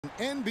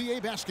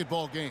NBA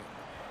basketball game.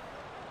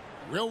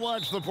 We'll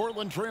watch the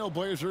Portland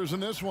Trailblazers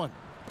in this one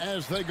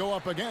as they go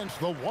up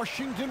against the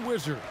Washington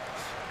Wizards.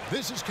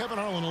 This is Kevin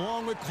Harlan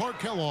along with Clark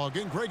Kellogg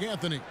and Greg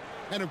Anthony.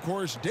 And, of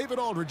course, David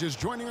Aldridge is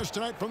joining us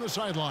tonight from the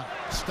sideline.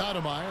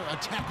 Stoudemire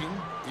attacking.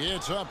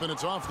 It's up and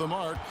it's off the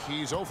mark.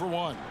 He's 0 for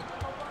 1.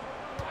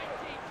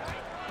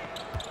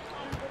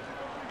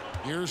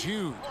 Here's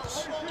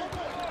Hughes.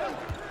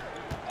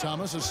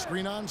 Thomas, a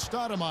screen on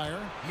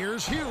Stoudemire.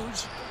 Here's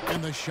Hughes.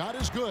 And the shot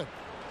is good.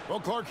 Well,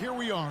 Clark, here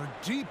we are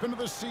deep into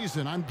the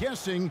season. I'm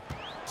guessing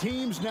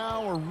teams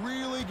now are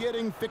really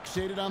getting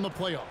fixated on the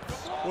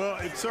playoffs. Well,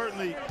 it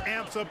certainly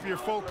amps up your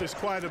focus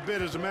quite a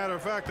bit. As a matter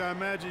of fact, I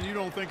imagine you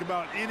don't think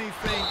about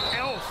anything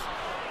else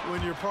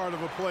when you're part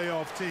of a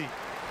playoff team.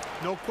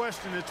 No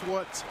question, it's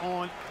what's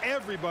on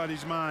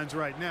everybody's minds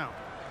right now.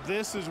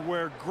 This is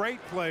where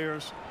great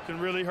players can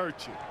really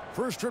hurt you.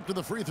 First trip to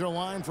the free throw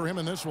line for him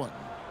in this one.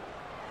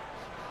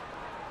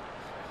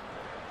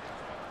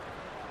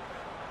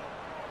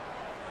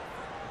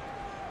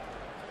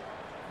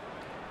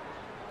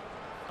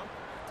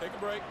 Take a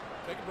break.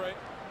 Take a break.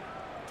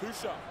 2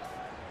 shots.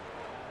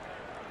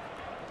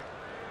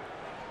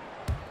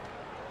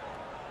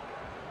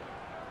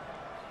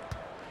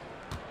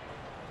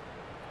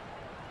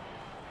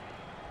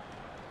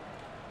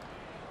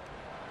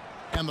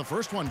 And the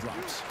first one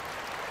drops.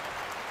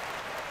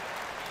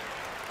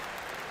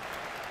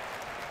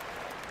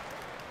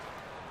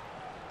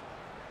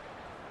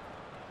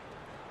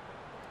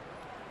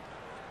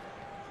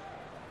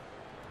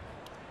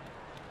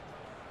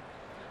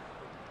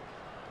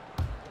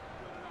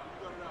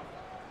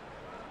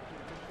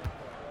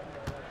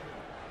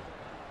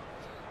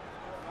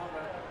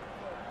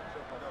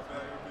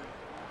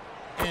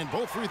 And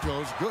both free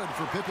throws good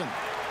for Pippen.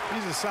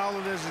 He's as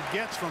solid as it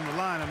gets from the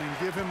line. I mean,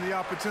 give him the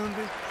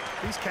opportunity.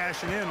 He's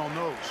cashing in on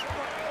those.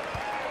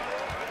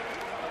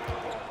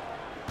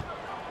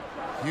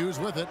 Hughes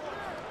with it.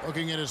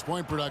 Looking at his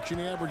point production,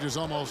 he averages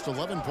almost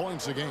 11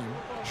 points a game.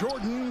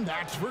 Jordan,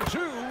 that's for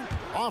 2.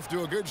 Off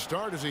to a good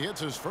start as he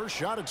hits his first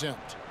shot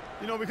attempt.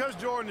 You know, because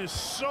Jordan is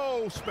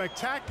so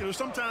spectacular,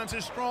 sometimes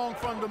his strong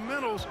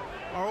fundamentals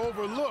are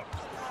overlooked.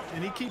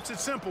 And he keeps it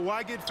simple.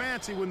 Why get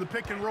fancy when the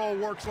pick and roll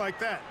works like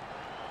that?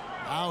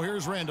 Now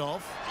here's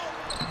Randolph.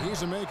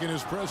 He's making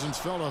his presence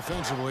felt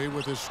offensively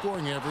with his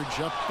scoring average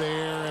up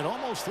there at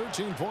almost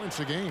 13 points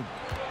a game.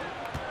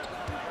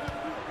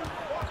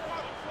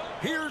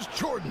 Here's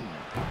Jordan.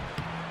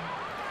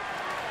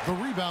 The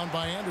rebound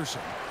by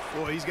Anderson.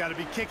 Boy, he's got to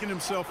be kicking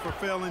himself for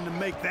failing to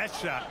make that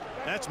shot.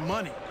 That's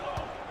money.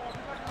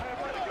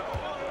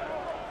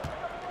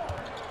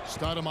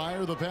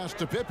 Stoudemire, the pass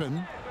to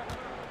Pippen.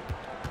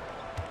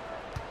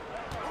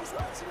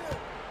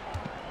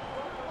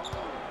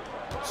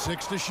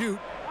 Six to shoot.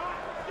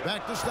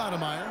 Back to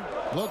Stoudemire.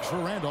 Looks for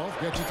Randolph.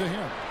 Gets it to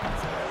him.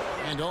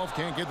 Randolph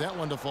can't get that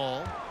one to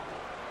fall.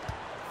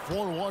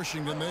 For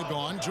Washington, they've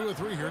gone 2 of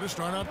 3 here to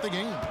start out the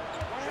game.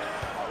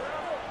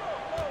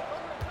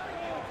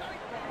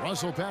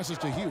 Russell passes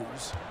to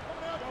Hughes.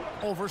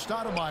 Over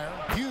Stoudemire.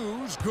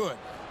 Hughes, good.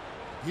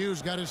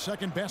 Hughes got his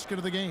second basket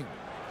of the game.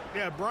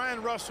 Yeah,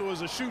 Brian Russell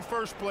is a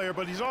shoot-first player,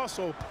 but he's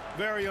also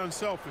very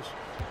unselfish.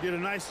 Did a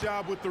nice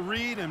job with the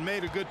read and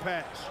made a good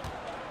pass.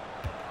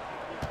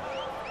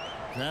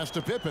 Pass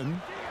to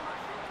Pippen.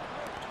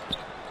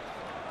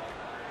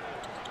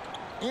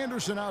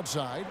 Anderson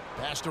outside.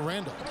 Pass to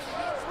Randolph.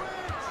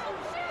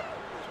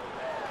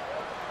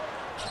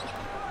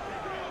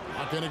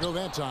 Not going to go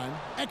that time.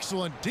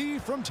 Excellent D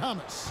from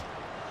Thomas.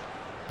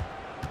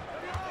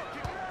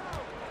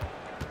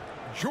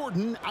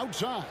 Jordan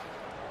outside.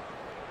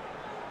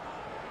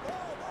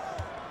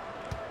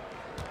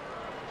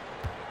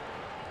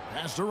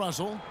 Pass to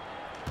Russell.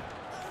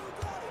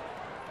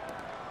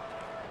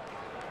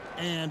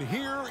 And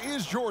here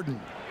is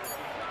Jordan.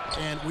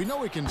 And we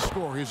know he can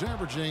score. He's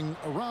averaging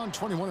around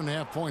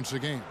 21.5 points a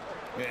game.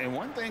 And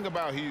one thing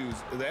about Hughes,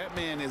 that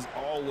man is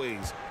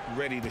always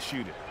ready to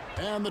shoot it.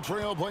 And the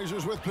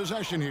Trailblazers with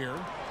possession here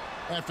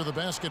after the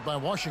basket by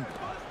Washington.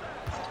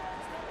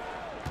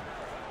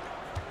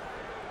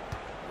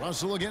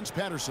 Russell against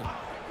Patterson.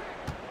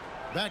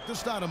 Back to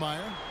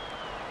Stoudemire.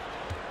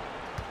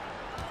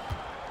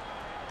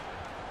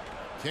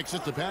 Kicks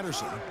it to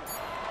Patterson.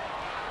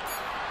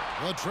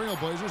 The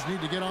Trailblazers need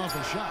to get off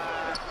a shot.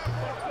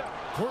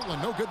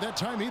 Portland no good that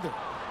time either.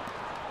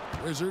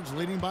 Wizards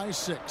leading by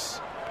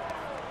 6.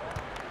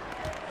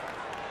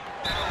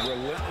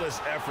 Relentless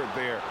effort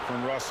there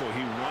from Russell.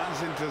 He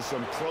runs into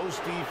some close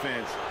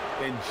defense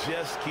and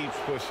just keeps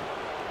pushing.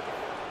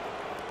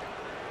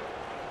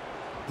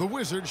 The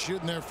Wizards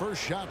shooting their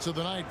first shots of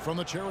the night from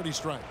the charity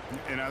stripe.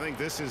 And I think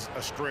this is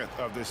a strength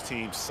of this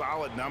team.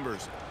 Solid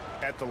numbers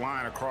at the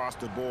line across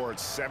the board,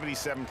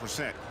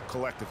 77%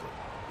 collectively.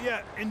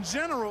 Yeah, in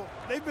general,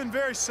 they've been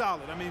very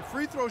solid. I mean,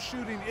 free throw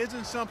shooting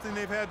isn't something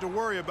they've had to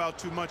worry about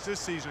too much this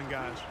season,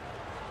 guys.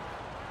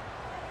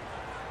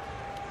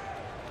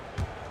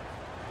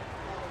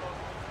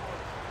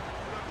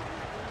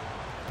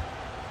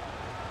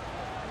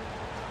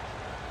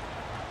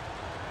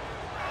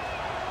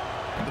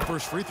 The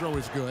First free throw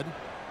is good.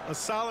 A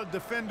solid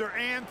defender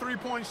and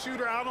three-point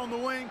shooter out on the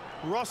wing.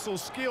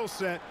 Russell's skill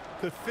set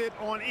could fit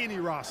on any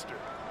roster.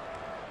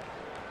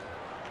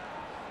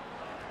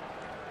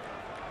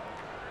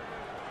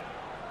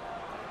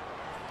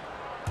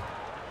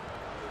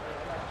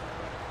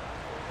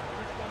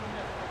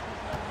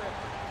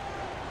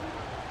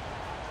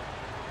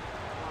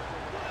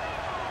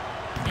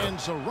 And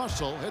so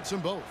Russell hits them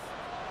both.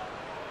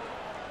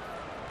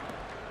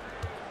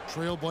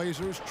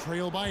 Trailblazers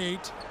trail by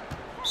 8.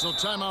 So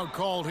timeout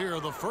called here,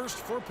 the first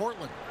for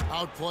Portland.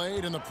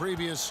 Outplayed in the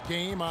previous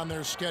game on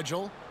their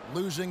schedule,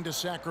 losing to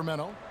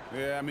Sacramento.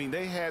 Yeah, I mean,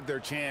 they had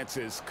their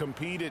chances,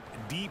 competed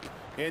deep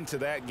into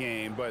that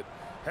game, but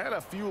had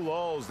a few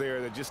lulls there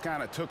that just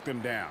kind of took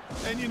them down.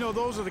 And, you know,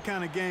 those are the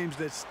kind of games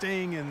that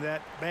sting and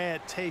that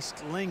bad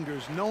taste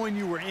lingers. Knowing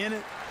you were in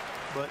it,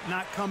 but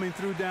not coming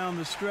through down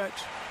the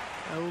stretch,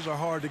 those are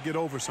hard to get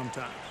over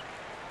sometimes.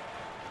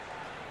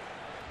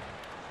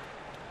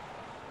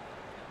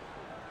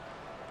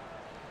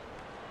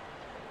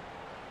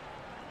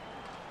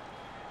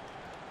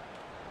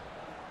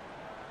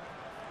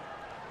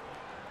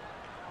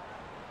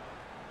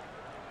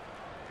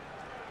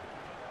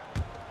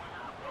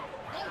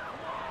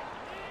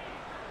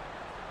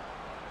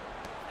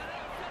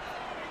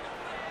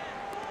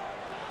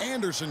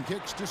 Anderson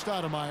kicks to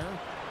Stoudemire.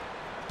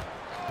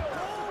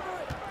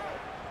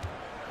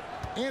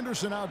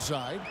 Anderson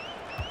outside.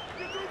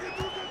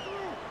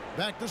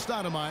 Back to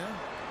Stoudemire.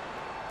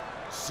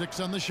 6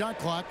 on the shot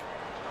clock.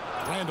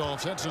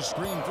 Randolph sets a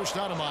screen for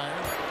Stoudemire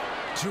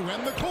to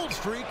end the cold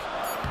streak.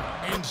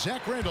 And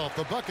Zach Randolph,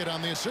 the bucket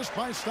on the assist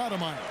by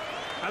Stoudemire.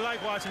 I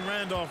like watching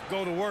Randolph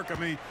go to work. I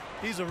mean,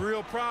 he's a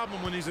real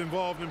problem when he's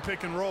involved in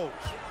pick and rolls.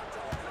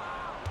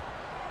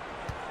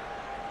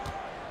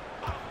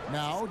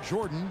 Now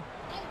Jordan,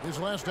 his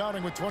last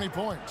outing with 20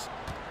 points.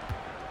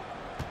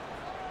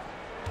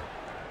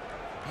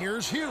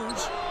 Here's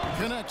Hughes.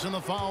 Connects in the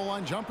foul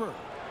line jumper.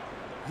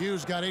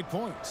 Hughes got 8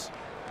 points.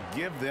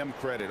 Give them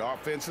credit.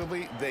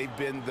 Offensively, they've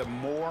been the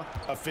more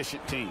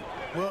efficient team.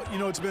 Well, you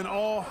know, it's been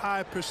all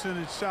high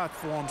percentage shots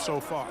for them so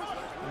far.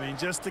 I mean,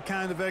 just the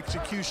kind of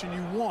execution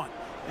you want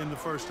in the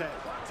first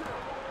half.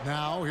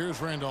 Now here's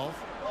Randolph.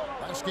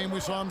 Last game we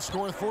saw him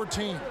score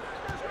 14.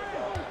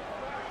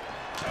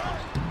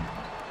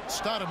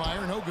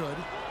 Stoudemire, no good.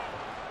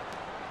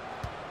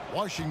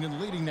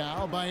 Washington leading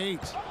now by 8.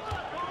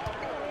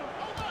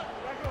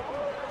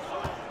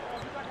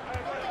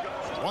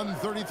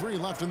 1:33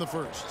 left in the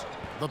first.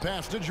 The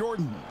pass to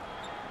Jordan.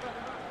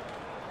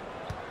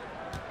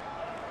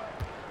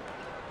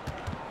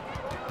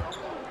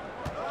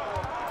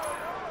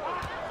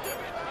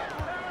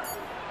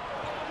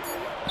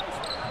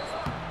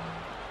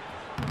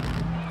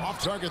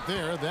 Off target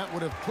there. That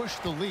would have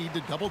pushed the lead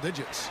to double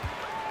digits.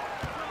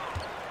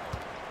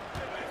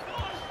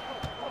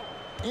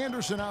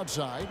 Anderson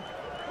outside.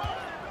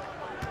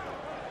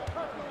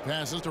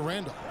 Passes to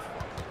Randolph.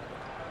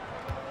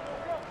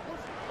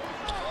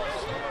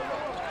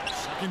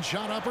 Second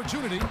shot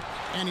opportunity,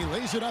 and he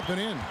lays it up and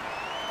in.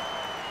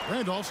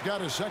 Randolph's got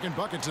his second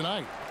bucket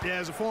tonight. Yeah,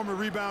 as a former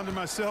rebounder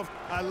myself,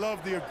 I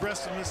love the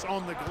aggressiveness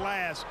on the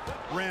glass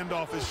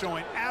Randolph is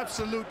showing.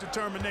 Absolute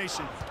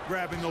determination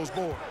grabbing those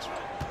boards.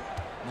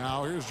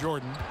 Now here's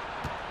Jordan.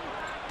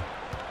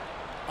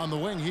 On the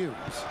wing, Hughes.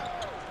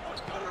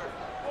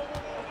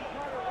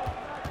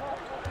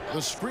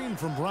 The screen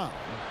from Brown.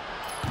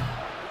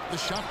 The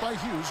shot by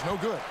Hughes, no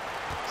good.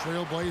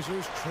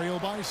 Trailblazers trail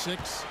by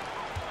 6.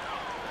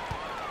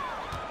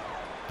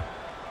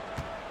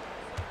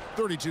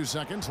 32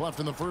 seconds left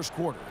in the first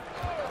quarter.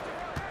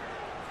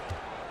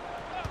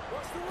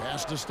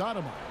 Pass to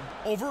Stoudemire.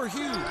 Over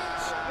Hughes.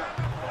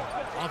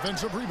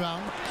 Offensive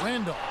rebound.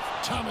 Randolph.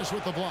 Thomas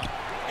with the block.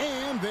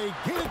 And they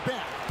get it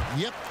back.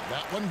 Yep,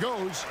 that one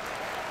goes.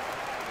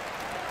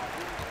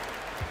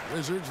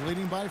 Wizards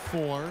leading by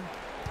 4.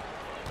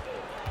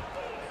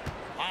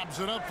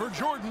 It up for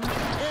Jordan,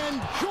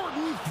 and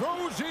Jordan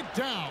throws it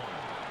down.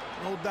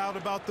 No doubt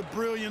about the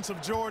brilliance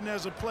of Jordan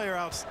as a player.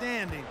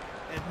 Outstanding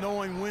at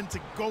knowing when to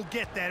go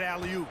get that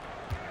alley-oop.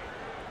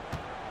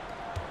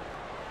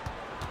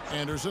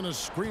 Anderson, a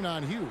screen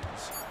on Hughes.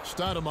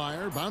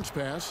 Stoudemire, bounce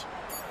pass.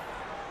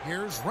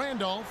 Here's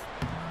Randolph.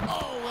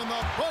 Oh, and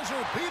the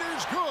buzzer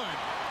beater's good.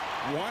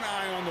 One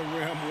eye on the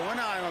rim, one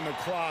eye on the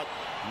clock.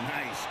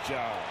 Nice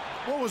job.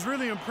 What was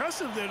really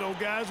impressive there, though,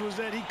 guys, was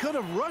that he could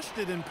have rushed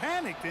it and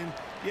panicked, and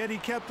yet he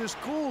kept his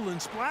cool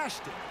and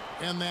splashed it.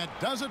 And that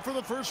does it for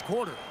the first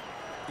quarter.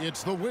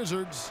 It's the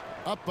Wizards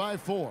up by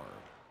 4.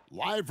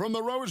 Live from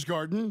the Rose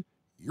Garden,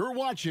 you're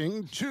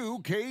watching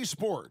 2K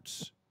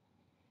Sports.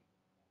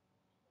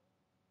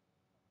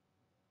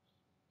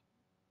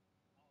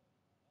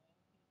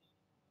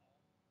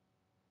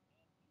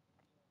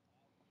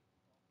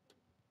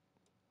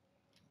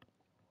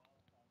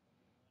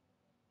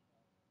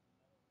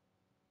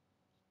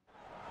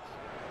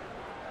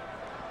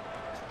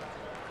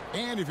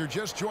 And if you're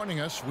just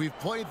joining us, we've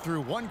played through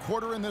one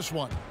quarter in this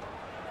one.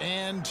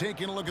 And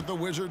taking a look at the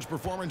Wizards'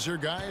 performance here,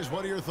 guys,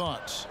 what are your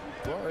thoughts?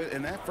 Well,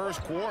 in that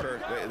first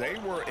quarter, they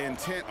were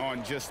intent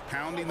on just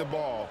pounding the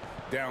ball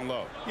down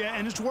low. Yeah,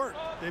 and it's worked.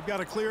 They've got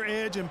a clear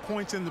edge and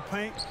points in the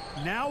paint.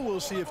 Now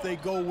we'll see if they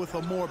go with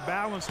a more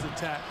balanced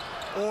attack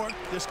or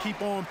just keep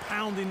on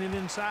pounding it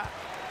inside.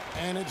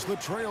 And it's the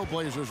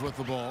Trailblazers with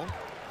the ball,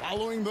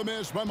 following the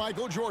miss by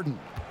Michael Jordan.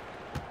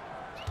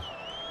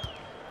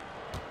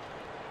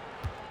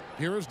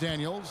 Here is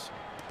Daniels.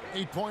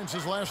 8 points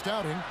his last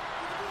outing.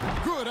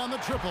 Good on the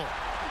triple.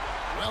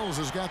 Wells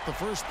has got the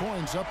first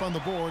points up on the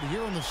board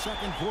here in the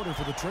second quarter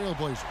for the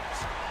Trailblazers.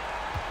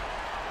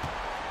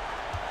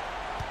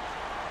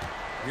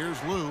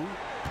 Here's Lou.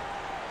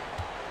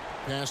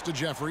 Pass to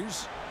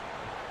Jeffries.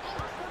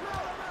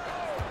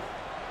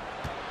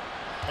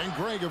 And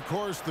Greg, of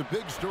course, the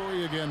big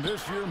story again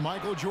this year,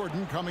 Michael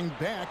Jordan coming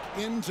back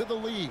into the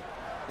league.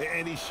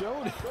 And he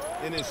showed it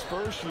in his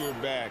first year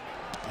back.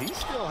 He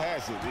still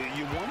has it.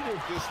 You wonder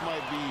if this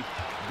might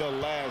be the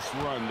last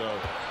run, though.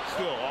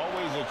 Still,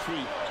 always a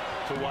treat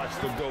to watch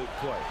the GOAT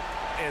play.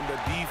 And the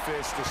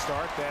defense to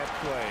start that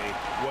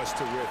play was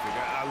terrific.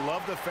 I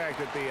love the fact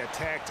that they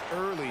attacked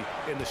early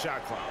in the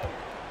shot clock.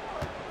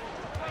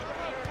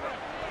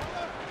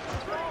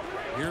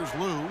 Here's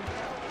Lou,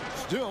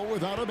 still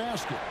without a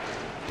basket.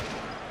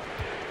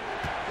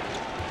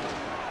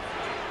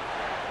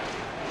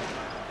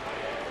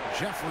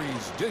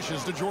 Jeffries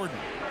dishes to Jordan.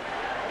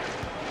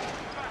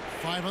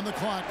 5 on the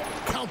clock.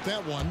 Count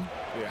that one.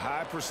 Yeah,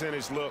 high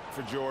percentage look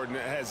for Jordan.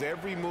 It has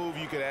every move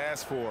you could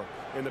ask for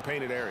in the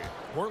painted area.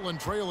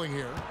 Portland trailing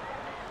here.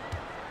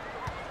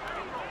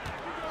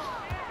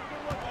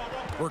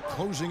 We're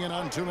closing in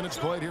on 2 minutes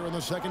played here in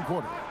the second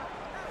quarter.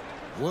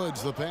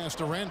 Woods the pass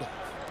to Randolph.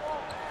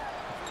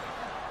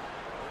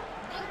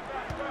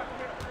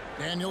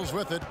 Daniels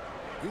with it.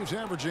 He's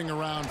averaging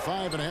around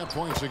 5.5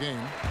 points a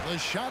game. The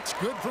shot's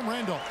good from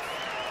Randolph.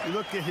 You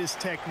look at his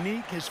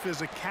technique, his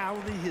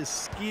physicality, his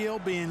skill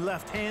being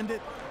left-handed.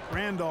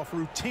 Randolph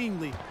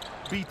routinely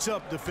beats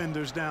up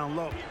defenders down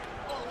low.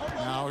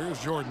 Now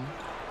here's Jordan.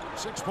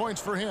 6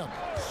 points for him.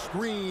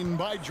 Screen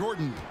by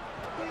Jordan.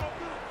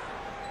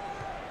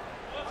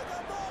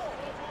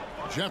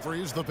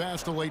 Jeffries the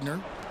pass to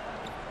Leitner.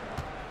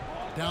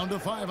 Down to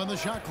 5 on the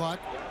shot clock.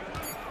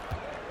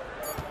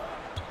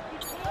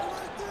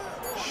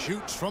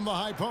 Shoots from the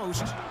high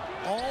post.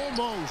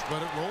 Almost,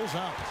 but it rolls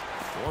out.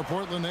 For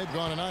Portland, they've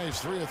gone a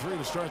nice 3 of 3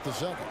 to start the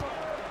second.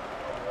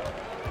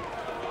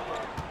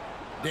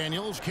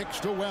 Daniels kicks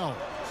to Wells.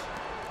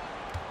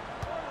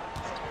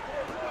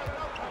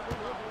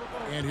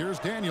 And here's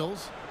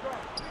Daniels.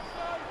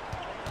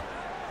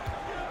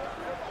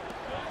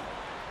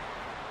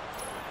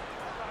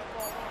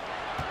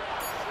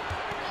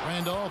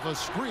 Randolph a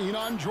screen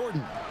on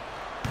Jordan.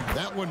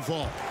 That one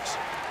falls.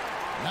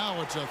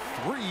 Now it's a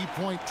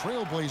 3-point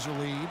Trailblazer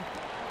lead.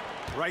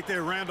 Right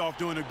there, Randolph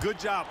doing a good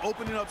job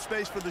opening up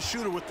space for the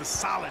shooter with the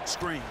solid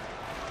screen.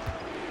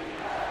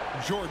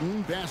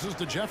 Jordan passes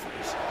to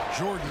Jeffries.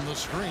 Jordan the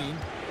screen.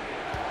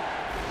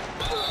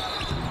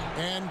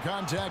 And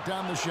contact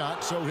on the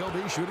shot, so he'll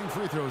be shooting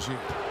free throws here.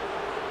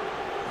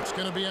 It's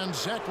going to be on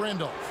Zach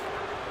Randolph.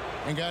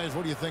 And guys,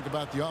 what do you think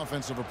about the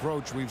offensive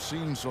approach we've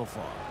seen so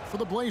far for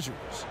the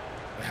Blazers?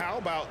 How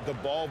about the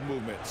ball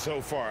movement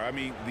so far? I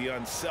mean, the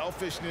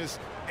unselfishness,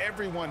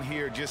 everyone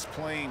here just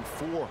playing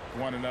for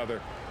one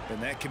another,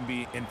 and that can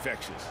be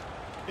infectious.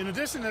 In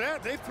addition to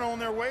that, they've thrown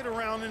their weight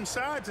around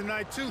inside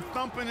tonight, too,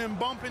 thumping and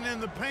bumping in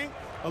the paint.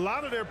 A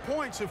lot of their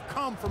points have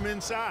come from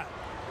inside.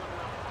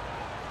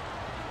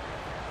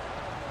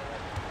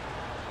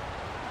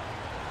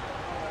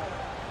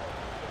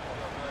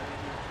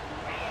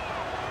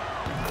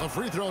 The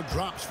free throw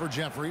drops for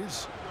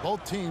Jeffries.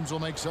 Both teams will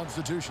make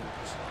substitutions.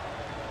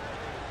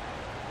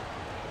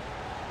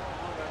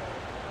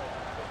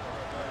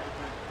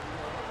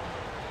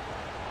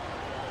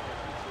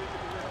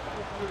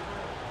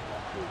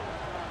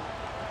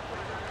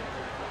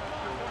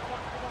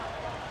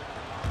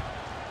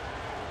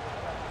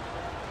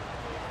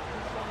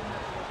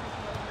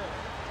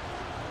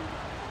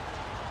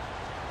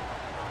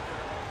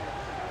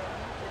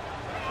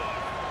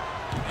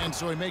 And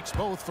so he makes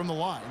both from the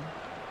line.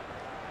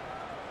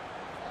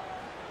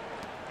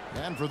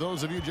 And for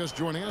those of you just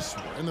joining us,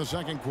 we're in the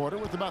second quarter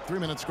with about 3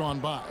 minutes gone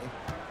by.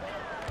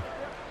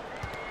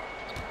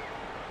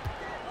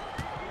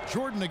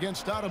 Jordan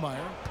against Stoudemire.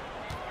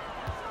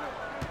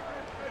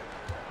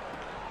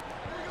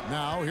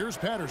 Now here's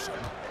Patterson.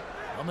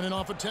 Coming in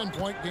off a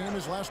 10-point game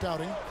his last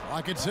outing.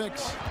 Clock at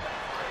 6.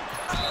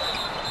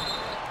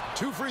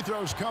 2 free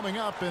throws coming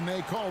up, and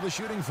they call the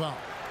shooting foul.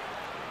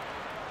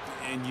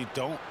 And you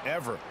don't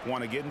ever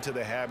want to get into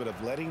the habit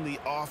of letting the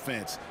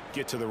offense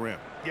get to the rim.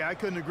 Yeah, I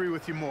couldn't agree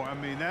with you more. I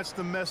mean, that's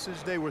the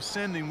message they were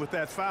sending with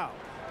that foul.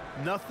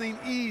 Nothing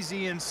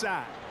easy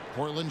inside.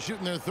 Portland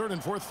shooting their 3rd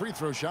and 4th free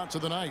throw shots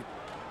of the night.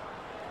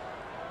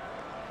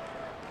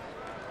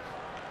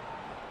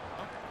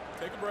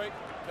 Take a break.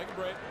 Take a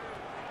break.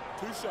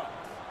 2 shots.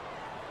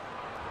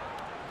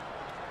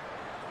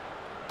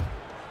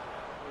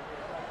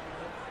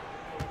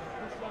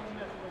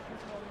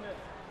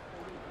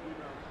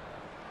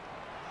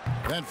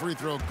 That free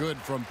throw good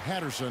from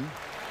Patterson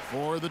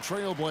for the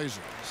Trailblazers.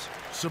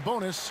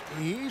 Sabonis,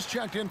 he's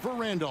checked in for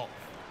Randolph.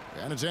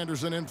 And it's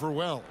Anderson in for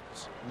Wells.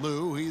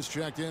 Lou, he's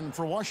checked in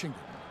for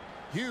Washington.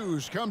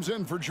 Hughes comes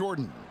in for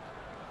Jordan.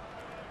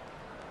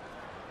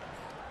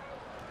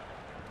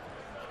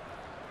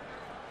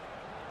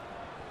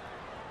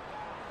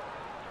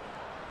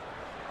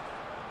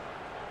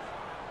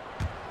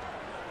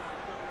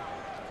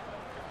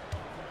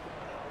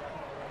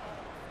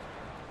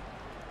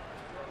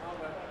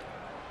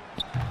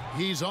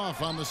 He's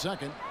off on the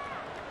second.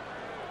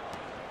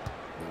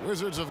 The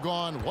Wizards have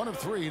gone 1 of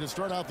 3 to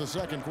start out the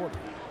second quarter.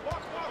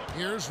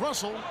 Here's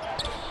Russell.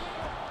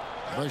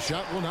 The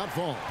shot will not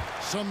fall.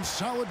 Some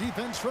solid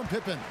defense from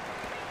Pippen.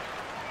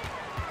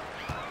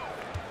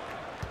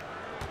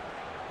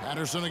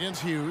 Patterson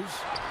against Hughes.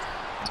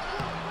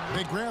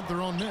 They grab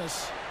their own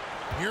miss.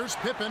 Here's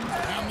Pippen,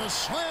 and the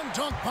slam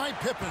dunk by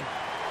Pippen.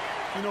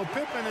 You know,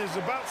 Pippen is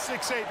about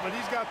 6'8", but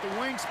he's got the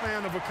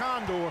wingspan of a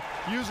condor,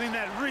 using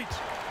that reach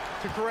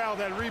to corral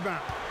that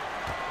rebound.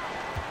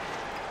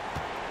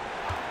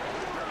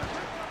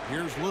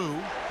 Here's Lou.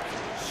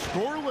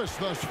 Scoreless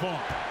thus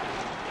far.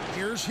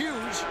 Here's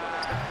Hughes.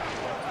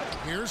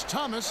 Here's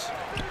Thomas.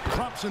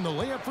 Drops in the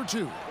layup for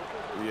 2.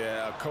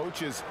 Yeah,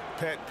 coach's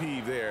pet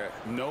peeve there.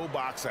 No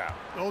box out.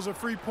 Those are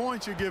free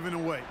points you're giving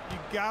away. You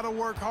got to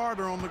work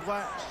harder on the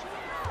glass.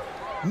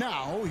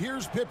 Now,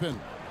 here's Pippen.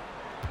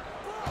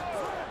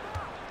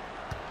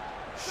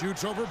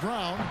 Shoots over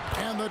Brown,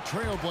 and the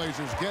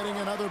Trailblazers getting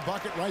another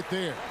bucket right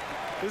there.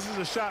 This is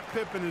a shot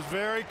Pippen is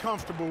very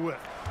comfortable with.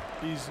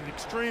 He's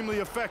extremely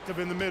effective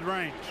in the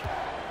mid-range.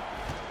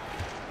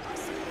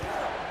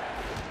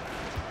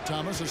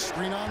 Thomas, a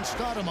screen on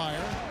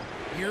Stoudemire.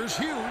 Here's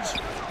Hughes.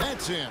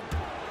 That's in.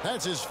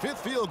 That's his 5th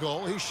field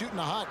goal. He's shooting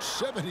a hot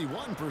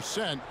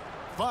 71%.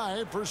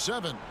 5 for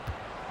 7.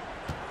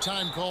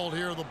 Time called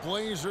here. The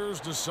Blazers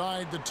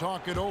decide to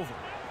talk it over.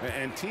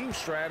 And team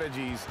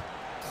strategies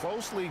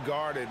closely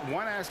guarded.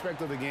 One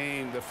aspect of the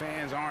game the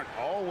fans aren't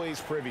always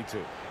privy to.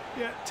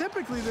 Yeah,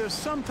 typically there's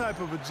some type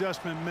of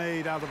adjustment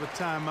made out of a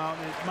timeout.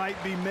 It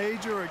might be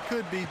major, or it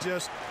could be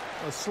just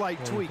a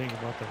slight tweak.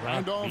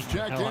 Randolph's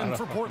checked in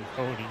for Portland.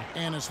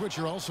 And a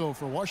switcher also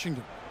for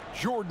Washington.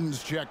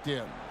 Jordan's checked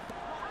in.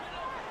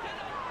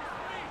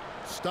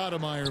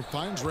 Stoudemire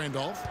finds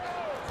Randolph.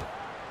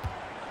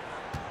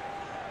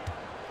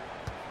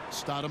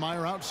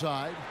 Stoudemire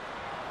outside.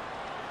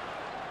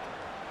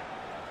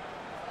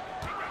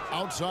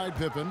 Outside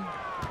Pippen.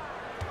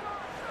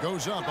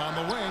 Goes up on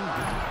the wing.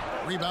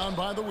 Rebound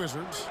by the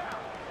Wizards.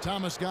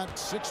 Thomas got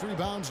 6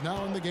 rebounds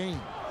now in the game.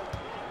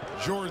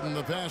 Jordan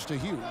the pass to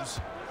Hughes.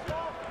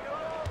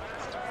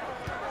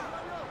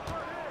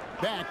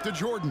 Back to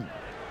Jordan.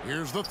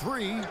 Here's the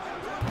 3.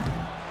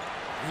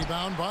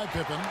 Rebound by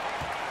Pippen.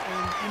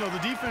 And, you know, the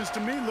defense to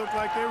me looked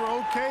like they were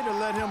okay to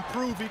let him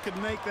prove he could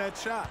make that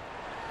shot.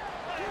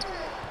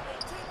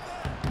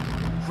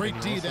 Great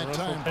D that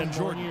time from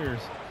Jordan.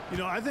 You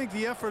know, I think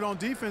the effort on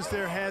defense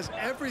there has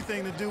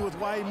everything to do with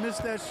why he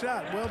missed that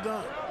shot. Well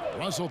done.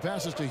 Russell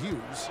passes to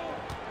Hughes.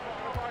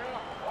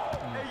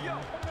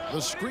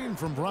 The screen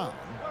from Brown.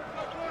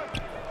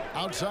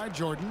 Outside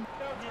Jordan.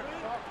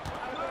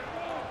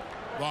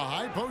 The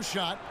high post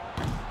shot.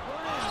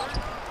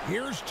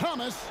 Here's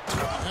Thomas.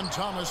 And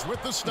Thomas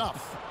with the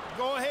stuff.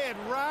 Go ahead,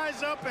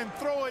 rise up and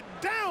throw it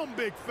down,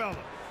 big fella.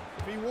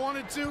 If he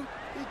wanted to,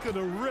 he could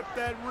have ripped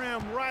that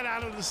rim right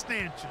out of the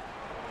stanchion.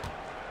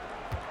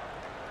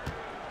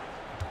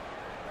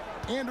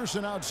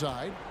 Anderson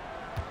outside.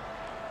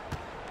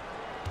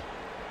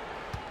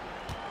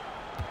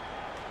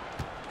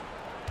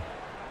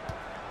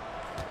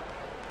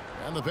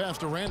 And the pass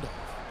to Randolph.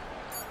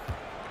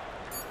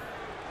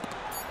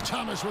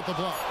 Thomas with the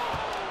block.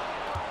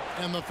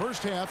 And the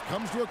first half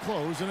comes to a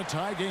close in a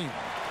tie game.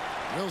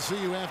 We'll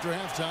see you after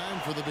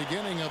halftime for the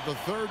beginning of the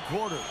third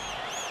quarter.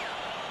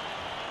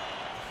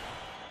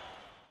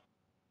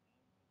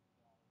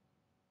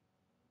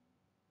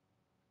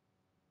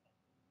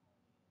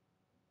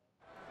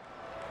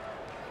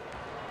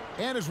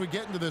 And as we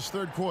get into this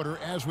third quarter,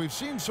 as we've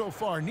seen so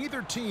far,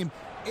 neither team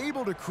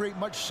able to create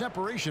much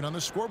separation on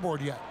the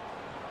scoreboard yet.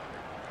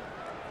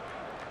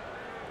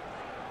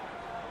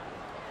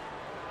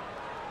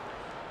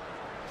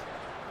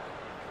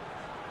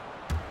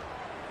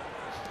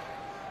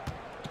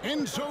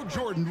 And so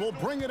Jordan will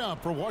bring it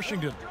up for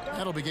Washington.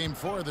 That'll be game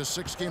 4 of this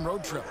 6-game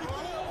road trip.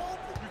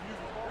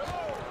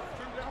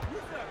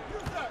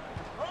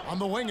 On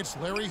the wing, it's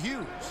Larry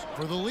Hughes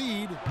for the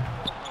lead.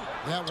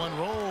 That one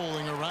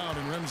rolling around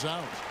and rims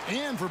out.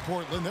 And for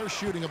Portland, they're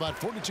shooting about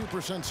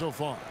 42% so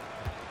far.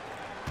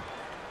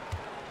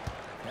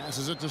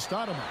 Passes it to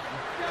Stoudemire.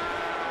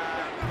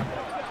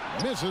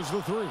 Misses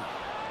the 3.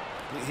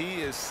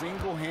 He is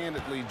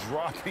single-handedly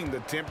dropping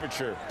the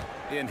temperature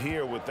in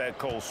here with that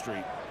cold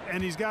streak.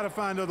 And he's got to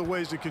find other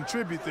ways to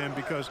contribute then,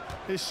 because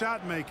his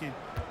shot making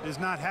is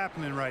not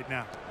happening right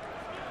now.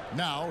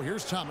 Now,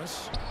 here's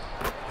Thomas.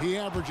 He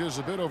averages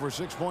a bit over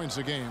 6 points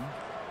a game.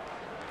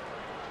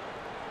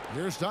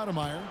 Here's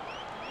Stoudemire.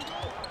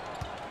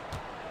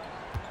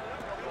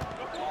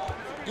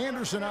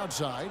 Anderson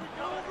outside.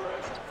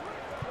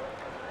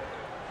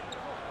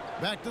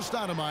 Back to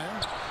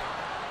Stoudemire.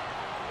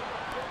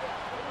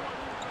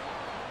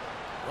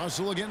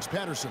 Russell against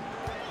Patterson.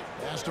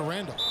 Pass to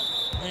Randall.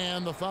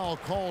 And the foul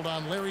called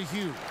on Larry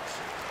Hughes.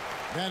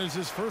 That is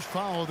his first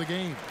foul of the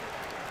game.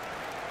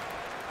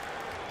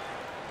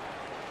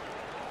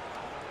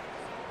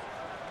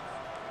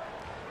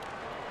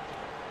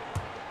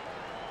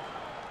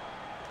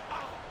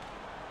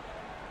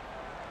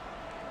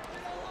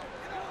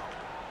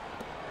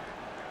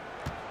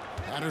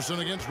 Patterson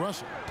against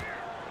Russell.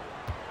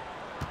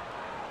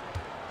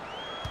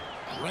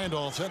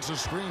 Randolph sets a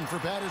screen for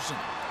Patterson.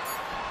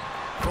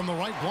 From the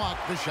right block,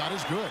 the shot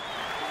is good.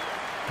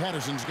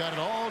 Patterson's got it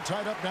all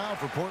tied up now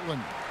for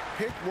Portland.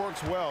 Pick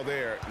works well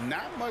there.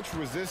 Not much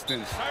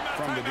resistance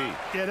from the D.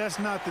 Yeah, that's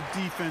not the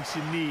defense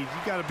you need. You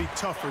got to be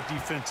tougher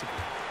defensively.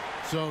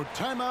 So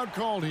timeout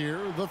called here,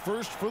 the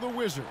first for the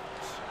Wizards.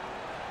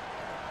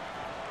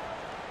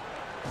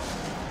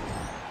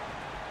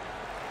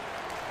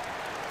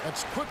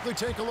 Let's quickly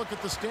take a look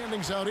at the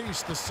standings out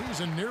east. The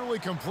season nearly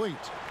complete.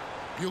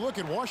 You look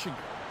at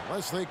Washington.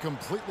 Unless they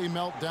completely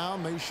melt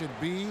down, they should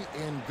be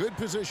in good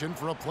position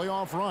for a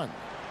playoff run.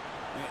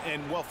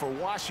 And, well, for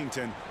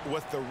Washington,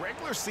 with the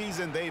regular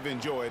season they've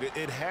enjoyed,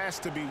 it has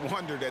to be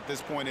wondered at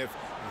this point if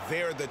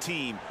they're the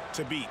team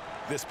to beat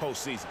this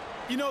postseason.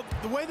 You know,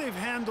 the way they've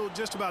handled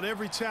just about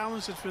every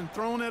challenge that's been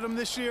thrown at them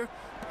this year,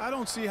 I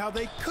don't see how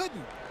they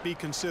couldn't be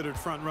considered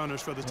front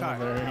runners for the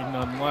title. There ain't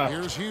none left.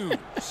 Here's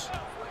Hughes.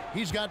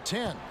 He's got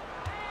 10.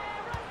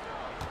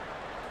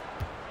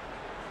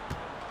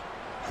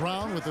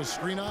 Brown with a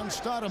screen on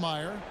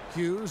Stoudemire.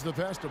 Hughes the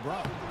pass to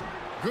Brown.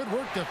 Good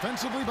work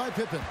defensively by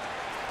Pippen.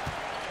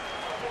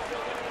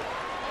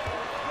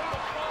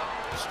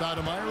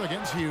 Stoudemire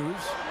against Hughes.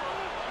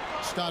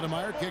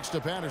 Stoudemire kicks to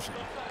Patterson.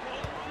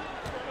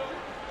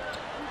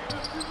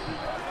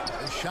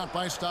 A shot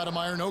by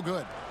Stoudemire, no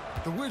good.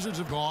 The Wizards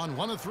have gone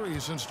 1 of 3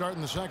 since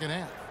starting the second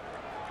half.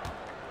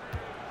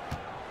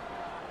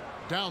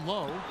 Down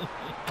low.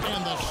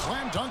 And the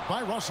slam dunk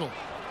by Russell.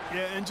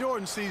 Yeah, and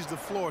Jordan sees the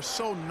floor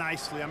so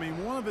nicely. I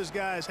mean, one of his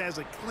guys has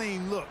a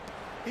clean look.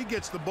 He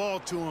gets the ball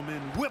to him in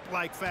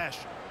whip-like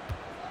fashion.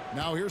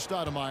 Now here's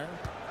Stoudemire.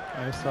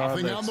 I saw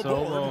Nothing that on the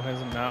Solo board.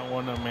 has not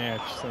won a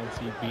match since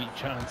he beat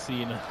John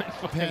Cena in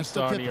fucking Pass to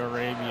Saudi Pippen.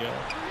 Arabia.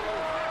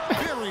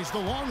 Buries the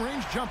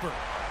long-range jumper.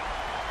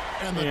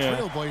 And the Yeah.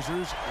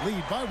 Trailblazers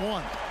lead by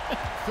 1.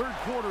 Third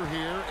quarter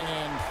here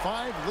and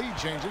 5 lead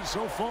changes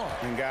so far.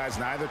 And, guys,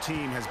 neither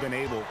team has been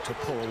able to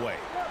pull away.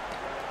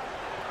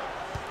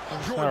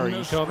 Sorry,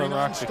 you tell The screen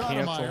Rock on to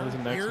cancel Stoudemire. his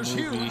next Here's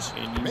movie, Hughes.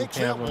 and you Makes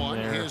have that him one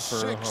there his for a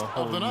 6th of the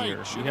whole night.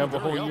 year. Should You be have a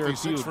very whole year healthy, of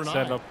 6 feud for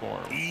set 9. up for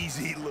him.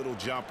 Easy little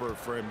jumper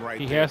for him right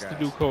He there, has to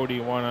do guys. Cody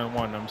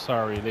one-on-one. I'm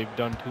sorry, they've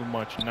done too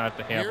much not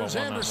to have Here's a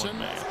one-on-one Anderson.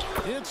 match.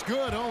 It's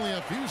good. Only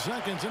a few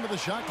seconds into the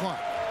shot clock.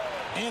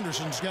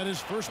 Anderson's got his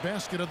first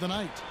basket of the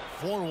night.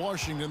 For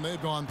Washington,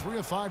 they've gone 3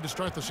 of 5 to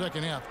start the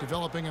second half,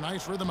 developing a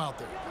nice rhythm out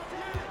there.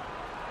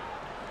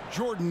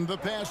 Jordan the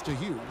pass to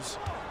Hughes.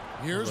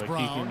 Here's Like,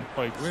 Brown. he can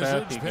fight Seth,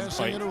 Wizards he can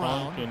passing fight it Punk,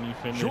 around. and you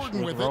finish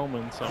Jordan with with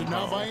Roman it. somehow.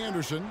 Now by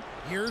Anderson.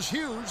 Here's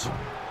Hughes.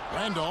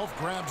 Randolph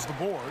grabs the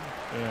board.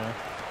 Yeah.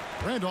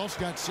 Randolph's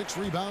got 6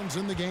 rebounds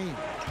in the game.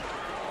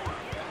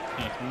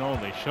 No,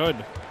 they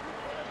should.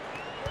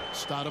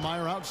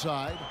 Stoudemire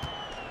outside.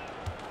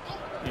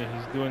 Yeah,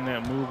 he's doing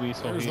that movie,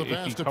 so There's if the he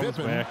pass to comes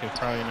Pippen. back, it's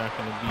probably not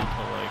going to be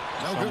till like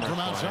No good from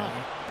SummerSlam.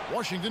 outside.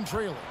 Washington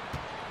trailing.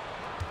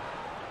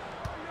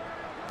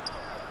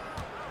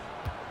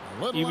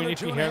 Even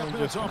if you haven't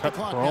just cut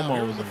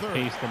promos and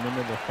paste them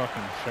into the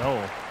fucking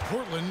show.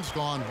 Portland's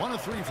gone 1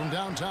 of 3 from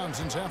downtown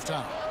since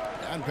halftime.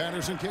 And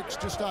Patterson kicks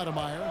to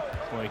Stoudemire.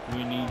 Like,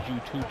 we need you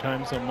 2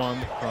 times a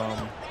month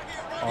from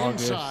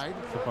August Inside.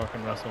 to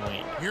fucking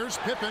WrestleMania. Here's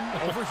Pippen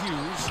over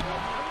Hughes.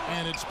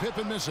 And it's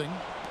Pippen missing.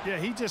 Yeah,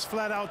 he just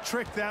flat out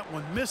tricked that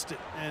one, missed it,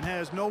 and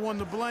has no one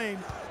to blame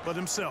but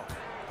himself.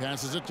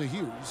 Passes it to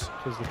Hughes.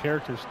 Because the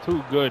character's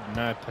too good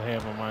not to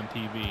have him on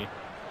TV.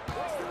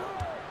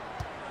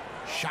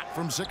 Shot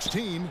from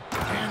 16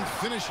 and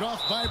finished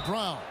off by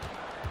Brown.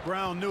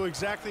 Brown knew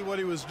exactly what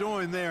he was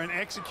doing there and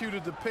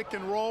executed the pick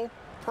and roll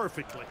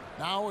perfectly.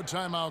 Now a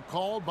timeout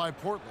called by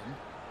Portland.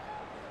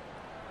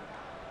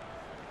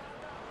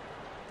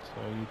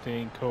 So you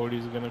think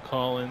Cody's going to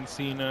call in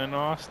Cena and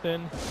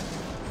Austin?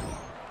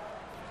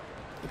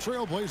 The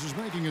Trailblazers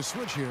making a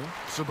switch here.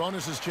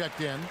 Sabonis is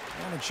checked in.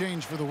 And a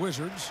change for the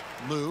Wizards.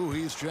 Lou,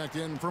 he's checked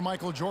in for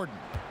Michael Jordan.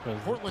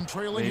 Portland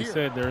trailing They here.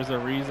 said there's a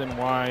reason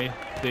why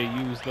they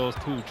use those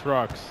 2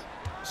 trucks.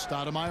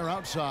 Stoudemire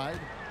outside.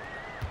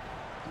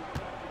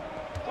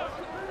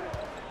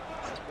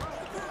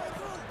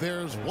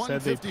 There's They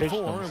said they pitched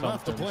 1:54 him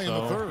left to something, play in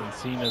the so, third. and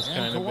Cena's And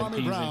kind of been Kawhi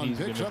teasing Brown he's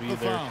going picks to up be the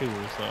there foul. too,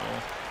 so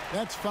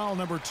That's foul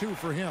number 2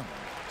 for him.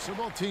 So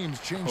both teams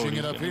changing Cody's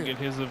it up going to here. get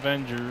his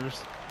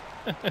Avengers.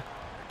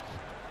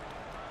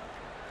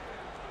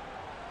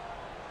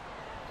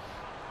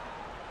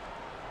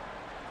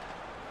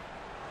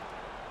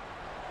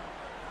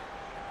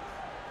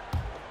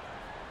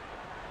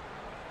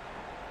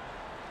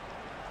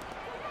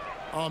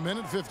 A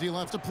minute 50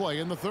 left to play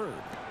in the third.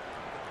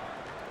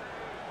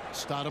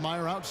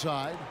 Stoudemire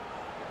outside.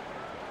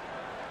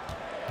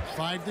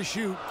 5 to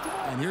shoot.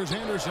 And here's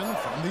Anderson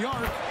from the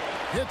arc.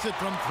 Hits it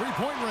from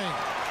three-point range.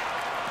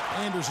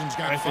 Anderson's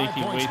got 5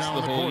 points now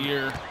in the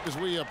quarter. As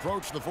we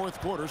approach the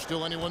fourth quarter,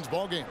 still anyone's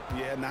ball game.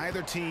 Yeah,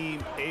 neither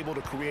team able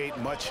to create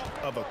much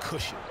of a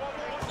cushion.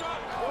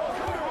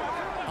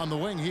 On the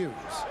wing, Hughes.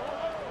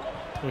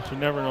 But you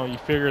never know. You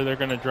figure they're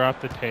going to drop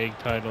the tag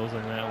titles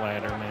in that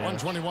ladder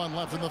match. 1:21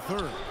 left in the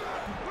third.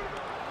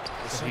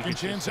 The second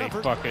chance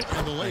effort. Bucket.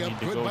 And the layup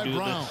good by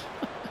Brown.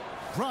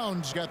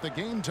 Brown's got the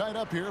game tied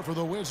up here for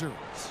the Wizards.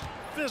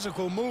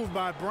 Physical move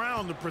by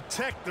Brown to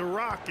protect the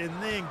rock and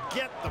then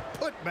get the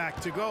putback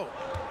to go.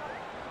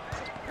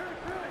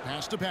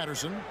 Pass to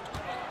Patterson.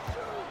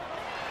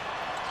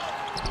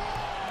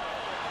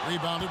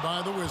 Rebounded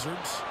by the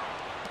Wizards.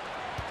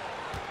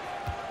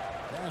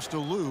 Pass to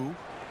Lou.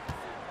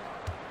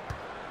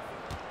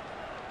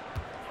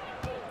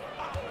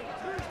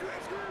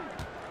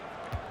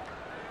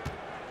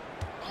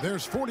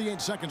 There's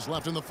 48 seconds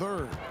left in the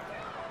third.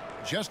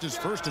 Just his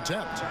first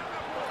attempt.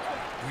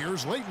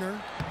 Here's Leitner.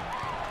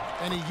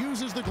 And he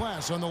uses the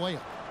glass on the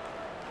layup.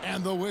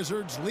 And the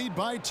Wizards lead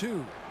by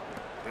 2.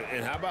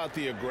 And how about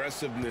the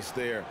aggressiveness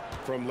there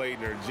from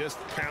Leitner,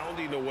 just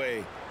pounding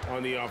away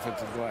on the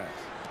offensive glass.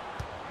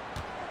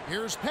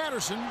 Here's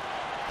Patterson.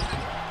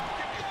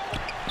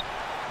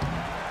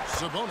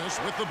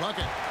 Sabonis with the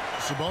bucket.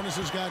 Sabonis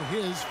has got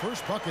his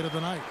first bucket of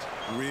the night.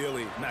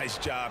 Really nice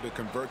job to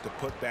convert the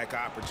putback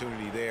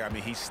opportunity there. I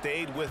mean, he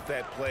stayed with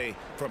that play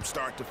from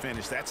start to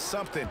finish. That's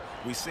something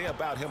we say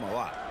about him a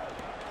lot.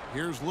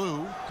 Here's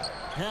Lou.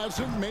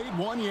 Hasn't made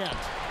one yet.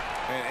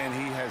 And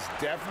he has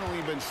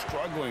definitely been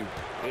struggling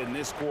in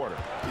this quarter.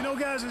 You know,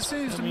 guys, it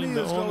seems to me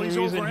the as though only he's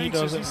reason over he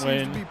anxious. doesn't He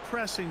win seems to be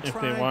pressing, if they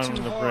trying want him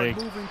too to hard, break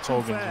moving too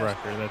Hogan's fast.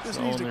 record. That's Just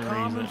the needs only to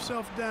calm reason.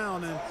 himself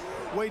down and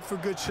wait for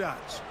good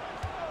shots.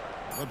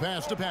 The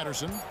pass to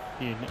Patterson.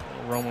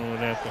 Roman would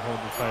have to hold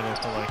the title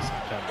for like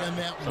September. And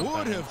that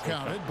would have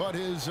counted, but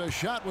his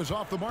shot was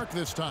off the mark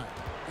this time.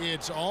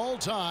 It's all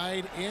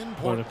tied in But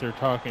Portland. if they're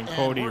talking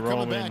Cody and we're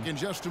coming Roman, back in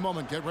just a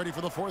moment. Get ready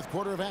for the fourth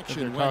quarter of if action.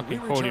 they're When we talking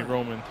Cody return.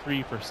 Roman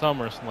 3 for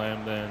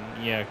SummerSlam, then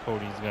yeah,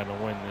 Cody's got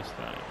to win this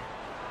time.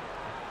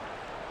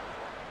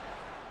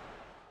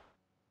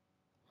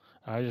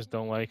 I just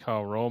don't like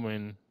how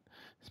Roman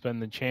has been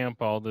the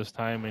champ all this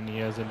time and he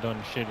hasn't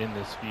done shit in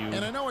this feud.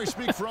 And I know I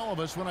speak for all of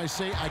us when I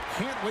say I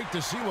can't wait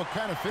to see what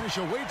kind of finish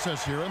awaits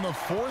us here in the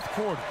fourth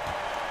quarter.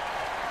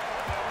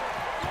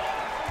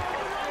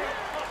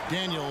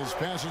 Daniels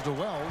passes to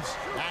Wells.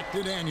 Back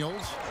to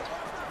Daniels.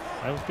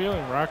 I have a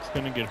feeling Rock's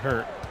going to get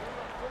hurt.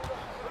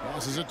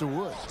 Passes it to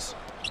Woods.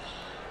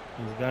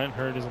 He's gotten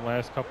hurt his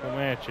last couple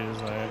matches.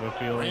 I have a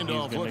feeling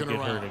Randolph he's going to looking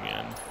get around. hurt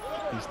again.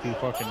 He's too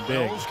fucking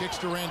big. Wells kicks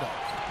to Randolph.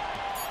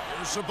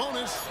 Here's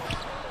Sabonis.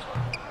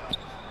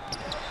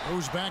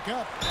 Goes back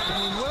up.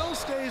 And when Wells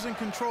stays in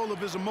control of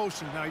his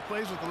emotions, now he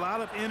plays with a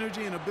lot of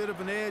energy and a bit of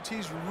an edge.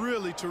 He's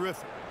really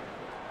terrific.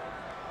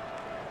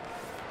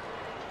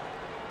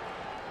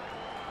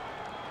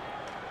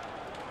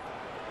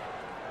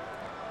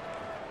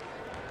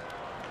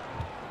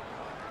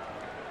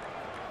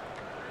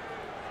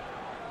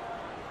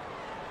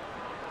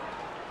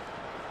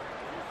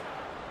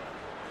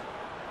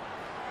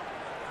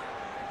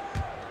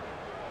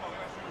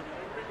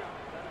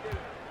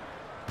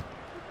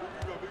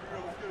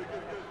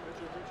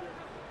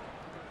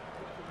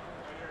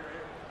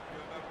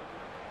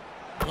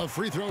 The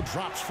free throw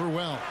drops for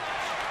Wells.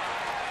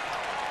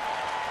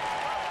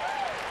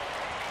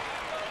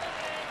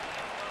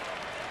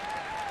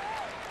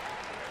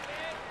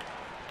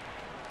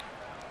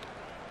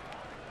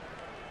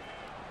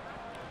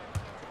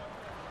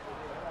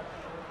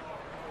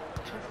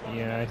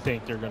 Yeah, I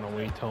think they're going to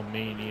wait till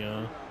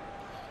Mania.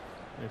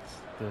 It's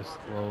this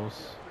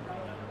close.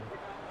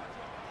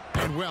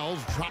 And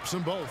Wells drops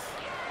them both.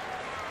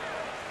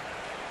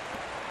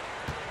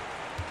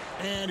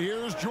 And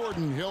here's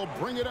Jordan. He'll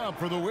bring it up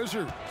for the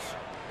Wizards.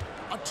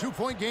 A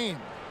 2-point game.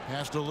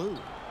 Pass to Lou.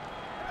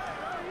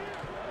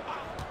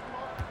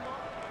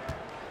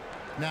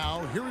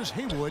 Now, here is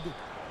Haywood.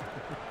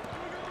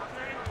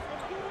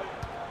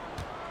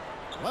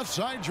 Left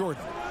side,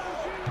 Jordan.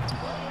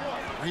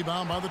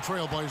 Rebound by the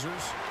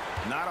Trailblazers.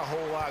 Not a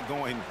whole lot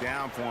going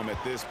down for him at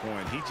this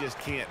point. He just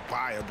can't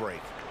buy a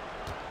break.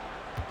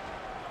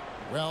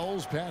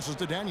 Wells passes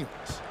to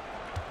Daniels.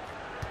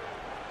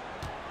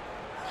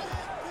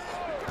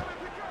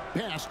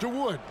 Pass to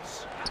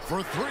Woods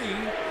for 3.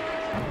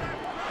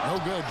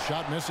 No good.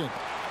 Shot missing.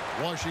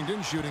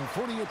 Washington shooting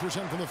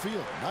 48% from the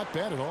field. Not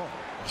bad at all.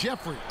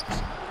 Jeffries.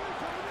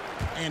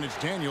 And it's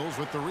Daniels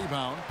with the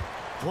rebound.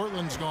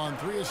 Portland's gone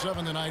 3 of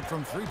 7 tonight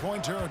from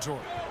three-point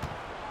territory.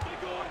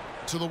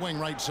 To the wing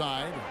right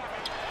side.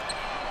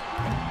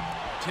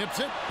 Tips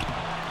it.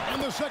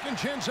 And the second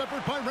chance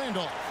effort by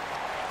Randolph.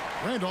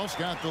 Randolph's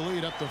got the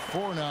lead up to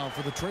 4 now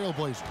for the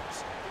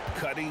Trailblazers.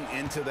 cutting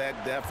into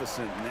that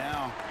deficit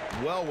now,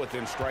 well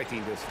within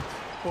striking distance.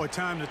 Boy,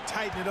 time to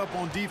tighten it up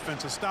on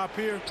defense. A stop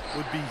here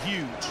would be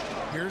huge.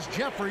 Here's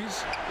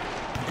Jeffries,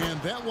 and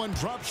that one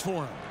drops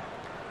for him.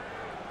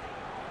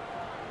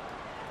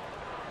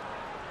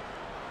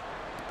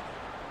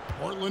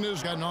 Portland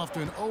has gotten off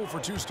to an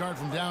 0-for-2 start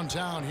from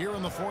downtown here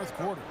in the fourth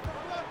quarter.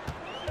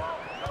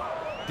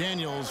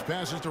 Daniels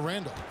passes to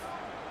Randolph.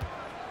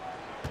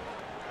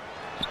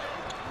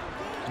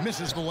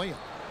 Misses the layup.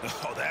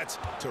 Oh, that's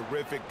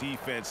terrific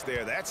defense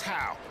there. That's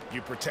how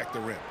you protect the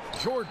rim.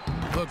 Jordan,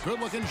 the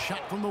good-looking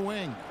shot from the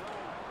wing.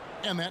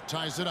 And that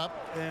ties it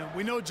up. And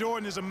we know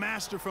Jordan is a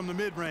master from the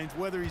mid-range.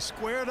 Whether he's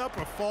squared up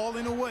or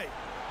falling away,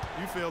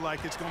 you feel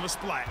like it's going to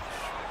splash.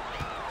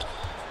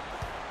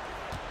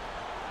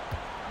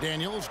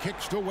 Daniels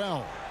kicks to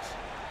Wells.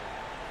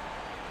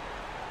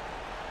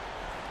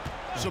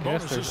 I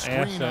guess there's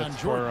assets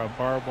for a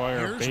barbed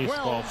wire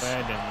baseball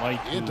bat and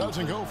light. It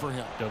doesn't go for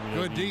him.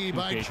 Good D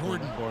by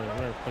Jordan.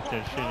 Put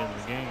that shit in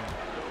the game.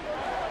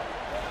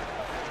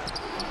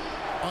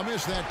 A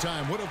miss that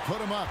time would have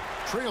put him up.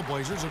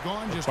 Trailblazers have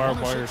gone just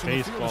barbed 1 wire of 6 in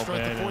the field to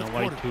start the fourth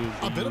quarter.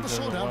 A bit of a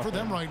slowdown for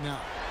them right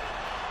now.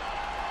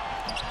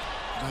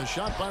 A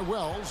shot by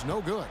Wells,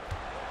 no good.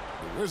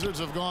 The Wizards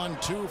have gone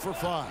 2 for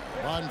 5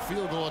 on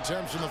field goal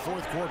attempts in the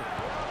fourth quarter.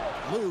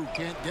 Lou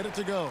can't get it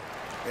to go.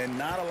 And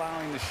not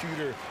allowing the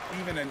shooter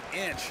even an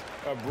inch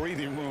of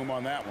breathing room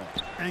on that one.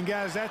 And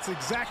guys, that's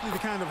exactly the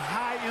kind of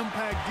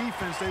high-impact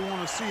defense they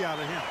want to see out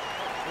of him.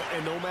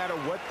 And no matter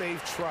what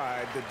they've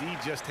tried, the D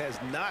just has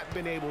not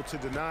been able to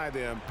deny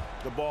them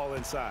the ball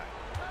inside.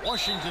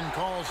 Washington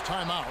calls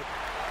timeout.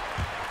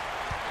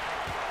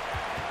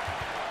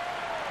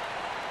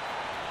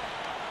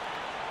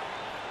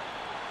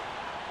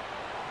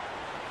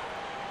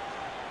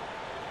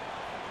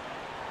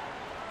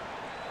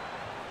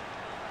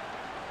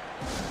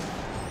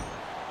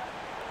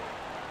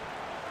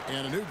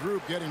 And a new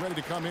group getting ready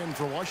to come in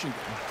for Washington.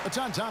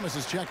 John Thomas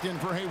is checked in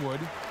for Haywood.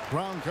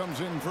 Brown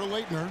comes in for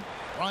Leitner.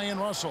 Ryan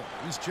Russell,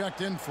 he's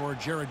checked in for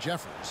Jared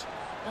Jeffers.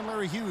 And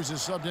Larry Hughes is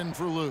subbed in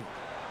for Lou.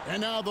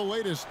 And now the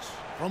latest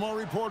from our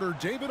reporter,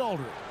 David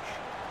Aldridge.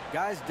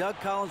 Guys, Doug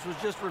Collins was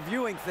just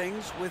reviewing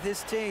things with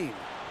his team.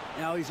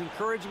 Now he's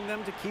encouraging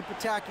them to keep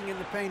attacking in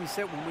the paint. He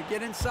said, when we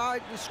get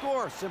inside, we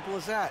score. Simple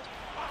as that.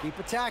 Keep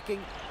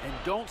attacking and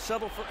don't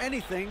settle for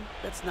anything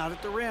that's not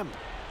at the rim.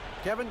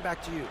 Kevin,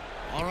 back to you.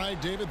 All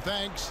right, David,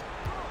 thanks.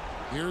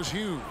 Here's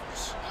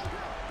Hughes.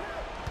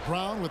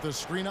 Brown with a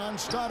screen on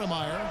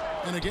Stoudemire.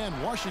 And again,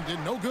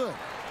 Washington, no good.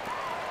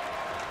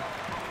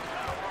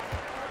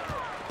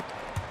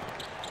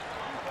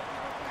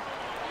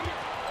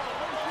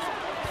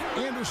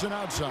 Anderson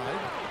outside.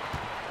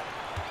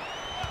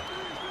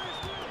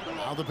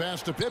 Now the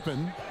pass to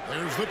Pippen.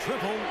 There's the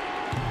triple.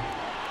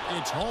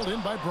 It's hauled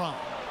in by Brown.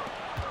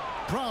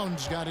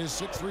 Brown's got his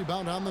 6th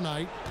rebound on the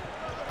night.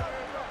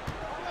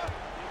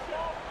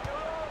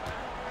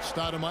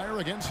 Stoudemire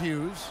against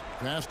Hughes.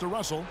 Pass to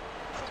Russell.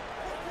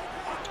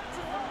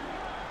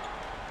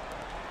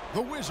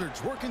 The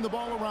Wizards working the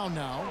ball around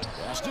now.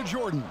 Pass to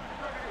Jordan.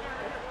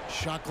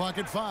 Shot clock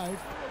at 5.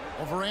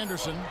 Over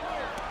Anderson.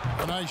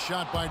 A nice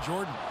shot by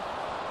Jordan.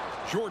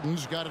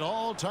 Jordan's got it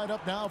all tied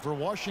up now for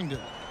Washington.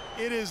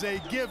 It is a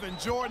given.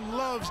 Jordan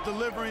loves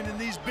delivering in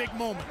these big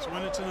moments.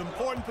 When it's an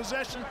important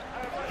possession,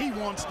 he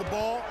wants the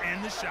ball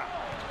and the shot.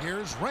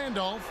 Here's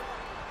Randolph.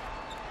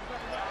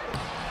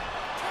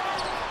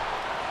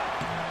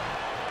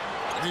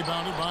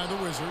 Rebounded by the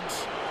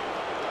Wizards.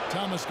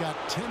 Thomas got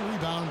 10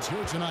 rebounds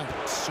here tonight.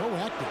 So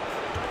active.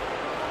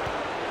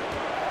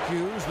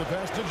 Hughes, the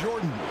pass to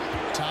Jordan.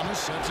 Thomas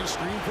sets a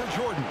screen for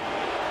Jordan.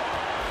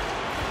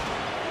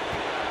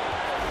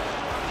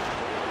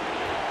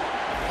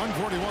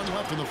 .141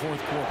 left in the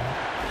fourth quarter.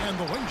 And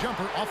the wing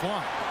jumper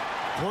offline.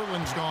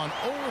 Portland's gone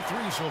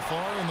 0-3 so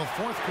far in the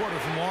fourth quarter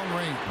from long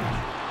range.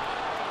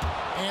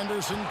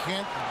 Anderson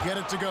can't get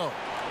it to go.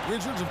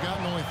 Wizards have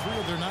gotten only 3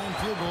 of their 9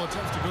 field goal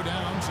attempts to go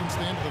down since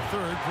the end of the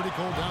third. Pretty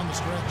cold down the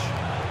stretch.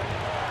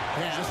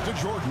 Pass to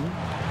Jordan.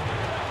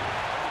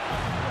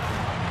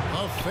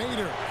 A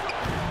fader.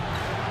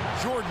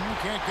 Jordan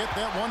can't get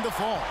that one to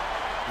fall.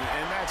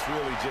 And that's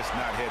really just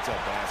not heads-up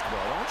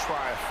basketball. Don't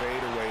try a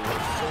fadeaway when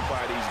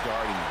nobody's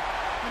guarding you.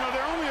 You know, there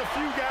are only a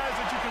few guys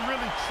that you can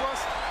really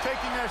trust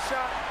taking that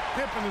shot.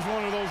 Pippen is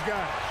one of those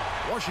guys.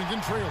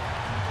 Washington trail.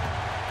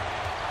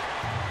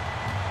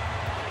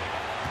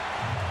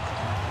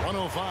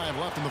 1:05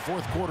 left in the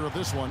fourth quarter of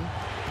this one.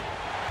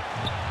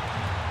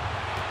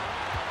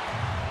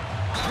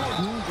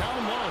 Jordan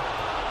down low.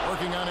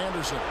 Working on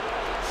Anderson.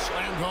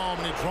 Slammed home,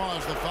 and he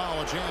draws the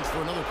foul. A chance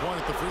for another point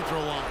at the free throw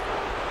line.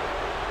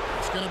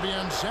 It's going to be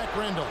on Zach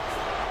Randolph.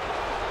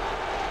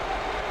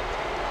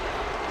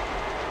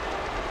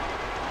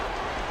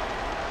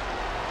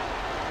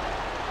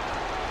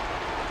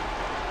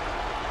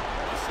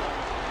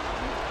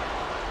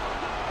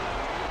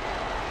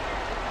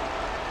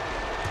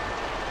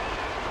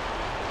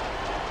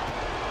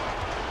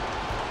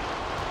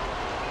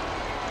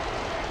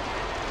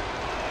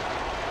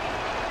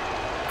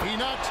 He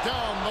knocks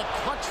down the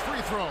clutch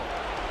free throw.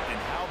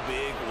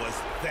 big was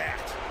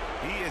that?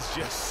 He is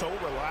just so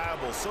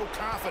reliable, so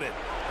confident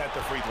at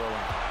the free throw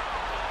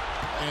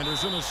line.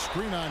 Anderson, a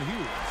screen on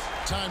Hughes.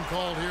 Time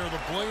called here. The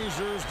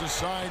Blazers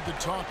decide to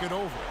talk it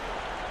over.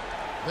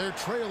 They're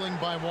trailing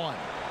by 1.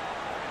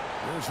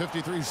 There's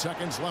 53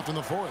 seconds left in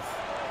the fourth.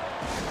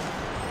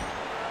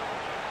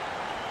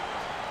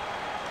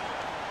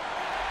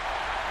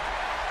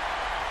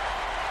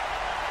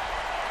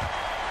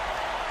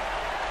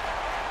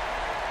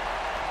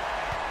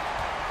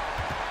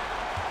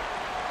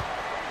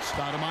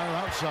 Stoudemire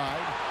outside.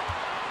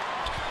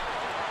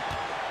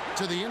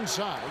 To the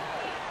inside.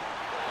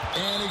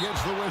 And he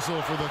gets the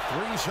whistle for the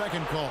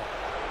 3-second call.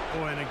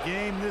 Boy, in a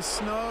game this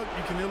snug,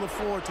 you can ill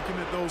afford to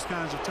commit those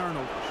kinds of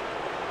turnovers.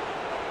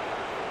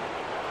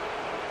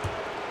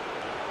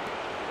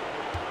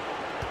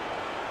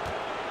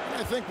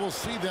 I think we'll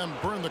see them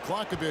burn the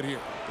clock a bit here.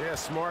 Yeah,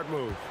 smart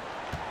move.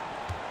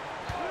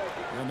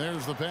 And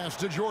there's the pass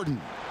to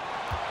Jordan.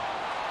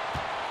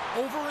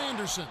 Over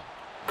Anderson.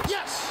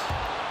 Yes!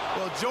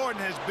 Well,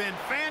 Jordan has been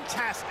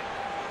fantastic.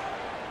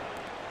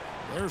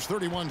 There's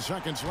 31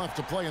 seconds left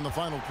to play in the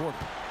final quarter.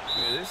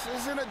 Yeah, this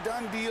isn't a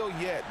done deal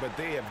yet, but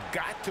they have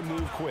got to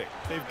move quick.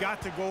 They've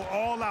got to go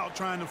all out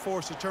trying to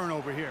force a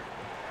turnover here.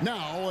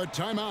 Now a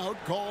timeout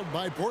called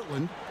by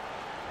Portland.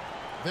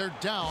 They're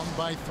down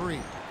by 3.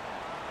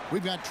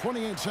 We've got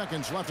 28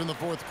 seconds left in the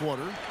fourth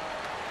quarter.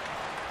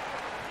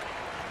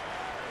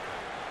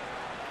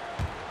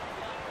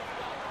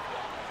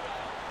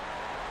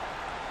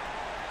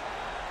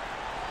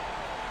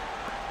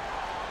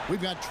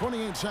 We've got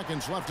 28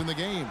 seconds left in the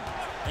game.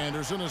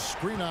 Anderson, a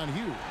screen on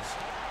Hughes.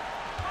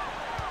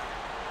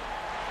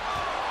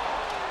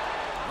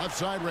 Left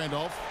side,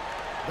 Randolph.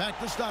 Back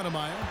to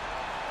Stoudemire.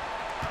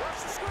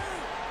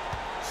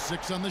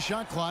 6 on the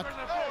shot clock.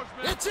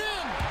 It's in!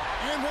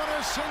 And what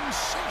a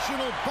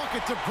sensational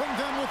bucket to bring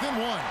them within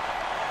 1.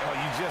 Oh,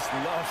 you just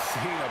love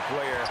seeing a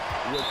player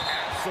with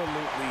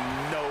absolutely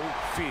no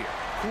fear.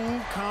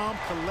 Cool, calm,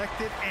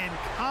 collected, and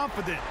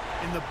confident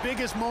in the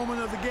biggest moment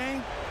of the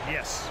game.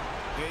 Yes.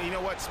 Yeah, you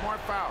know what? Smart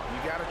foul.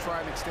 You got to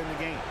try and extend the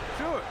game.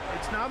 Sure.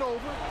 It's not over.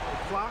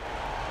 The clock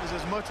is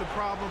as much a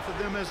problem for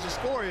them as the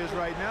score is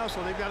right now,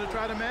 so they've got to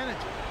try to manage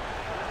it.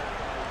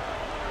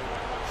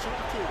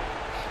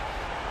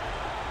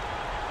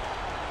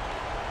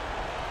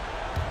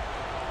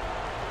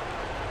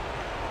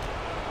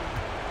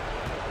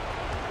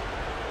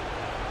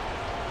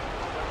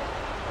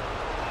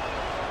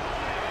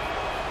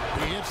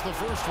 He hits the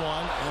first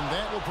one, and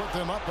that will put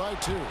them up by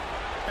 2.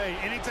 Hey,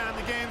 anytime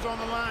the game's on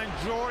the line,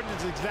 Jordan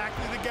is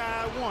exactly the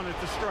guy I wanted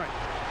to strike.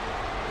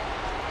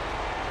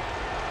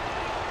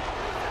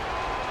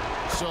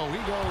 So he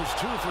goes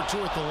 2 for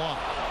 2 at the line,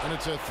 and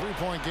it's a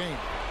 3-point game.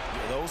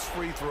 Yeah, those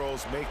free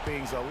throws make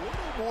things a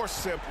little more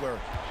simpler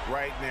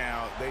right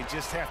now. They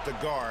just have to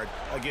guard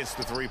against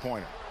the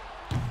three-pointer.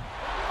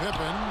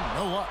 Pippen,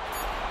 no luck.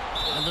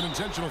 And an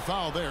intentional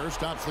foul there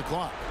stops the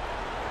clock.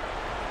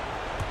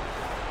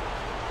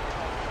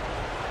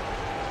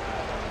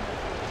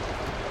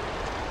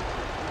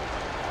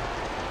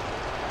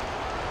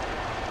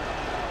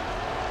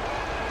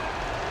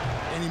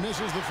 And he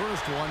misses the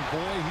first one.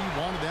 Boy, he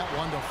wanted that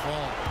one to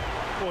fall.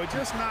 Boy,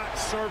 just not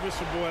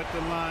serviceable at the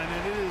line,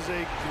 and it is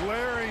a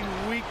glaring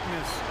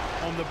weakness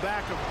on the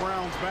back of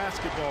Brown's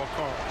basketball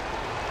card.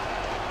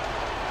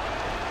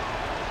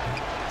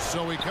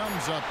 So he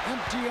comes up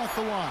empty at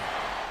the line.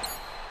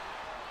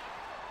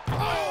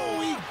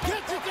 Oh, he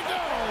gets it to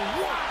go!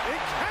 What?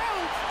 It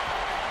counts!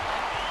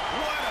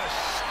 What a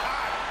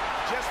shot!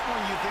 Just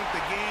when you think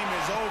the game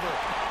is over,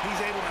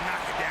 he's able to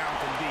knock it down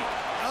from deep.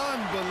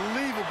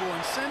 Unbelievable,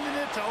 and sending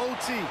it to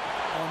OT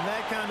on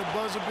that kind of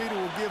buzzer beater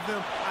will give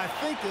them, I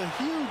think, a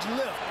huge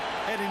lift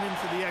heading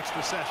into the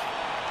extra session.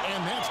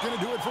 And that's going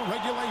to do it for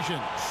regulation.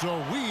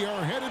 So we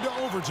are headed to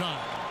overtime.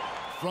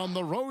 From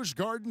the Rose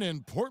Garden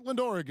in Portland,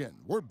 Oregon,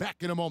 we're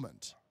back in a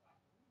moment.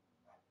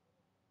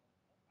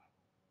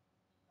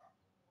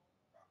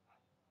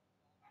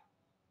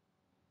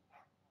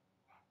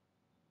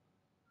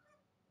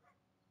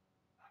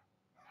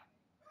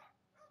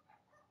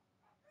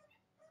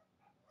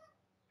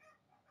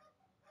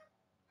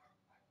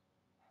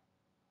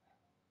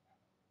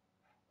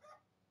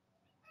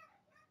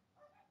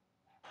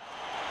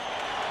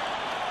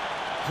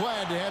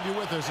 Glad to have you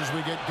with us as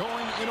we get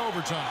going in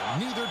overtime.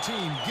 Neither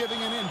team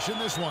giving an inch in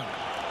this one.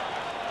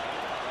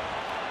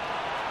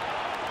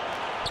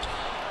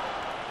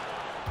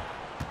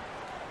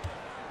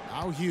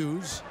 Now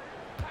Hughes.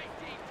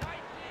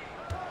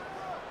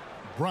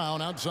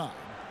 Brown outside.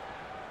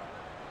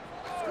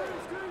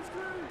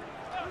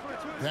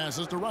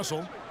 Passes to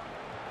Russell.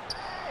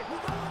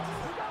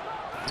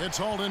 It's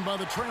hauled in by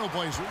the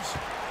Trailblazers.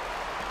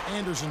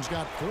 Anderson's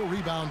got 4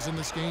 rebounds in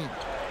this game.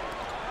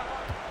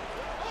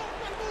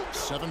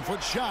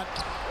 7-foot shot.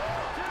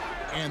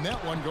 And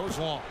that one goes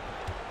long.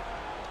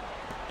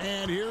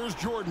 And here's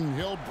Jordan.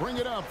 He'll bring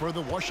it up for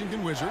the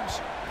Washington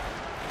Wizards.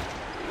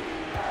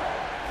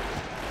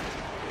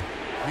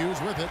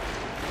 Hughes with it.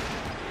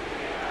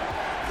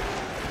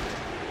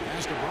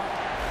 Pass to Brown.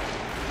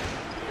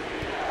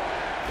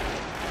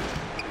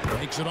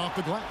 Takes it off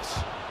the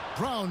glass.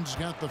 Brown's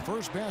got the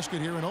first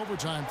basket here in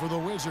overtime for the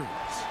Wizards.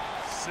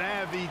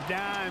 Savvy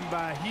dime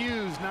by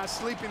Hughes, not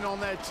sleeping on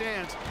that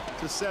chance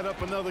to set up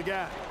another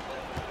guy.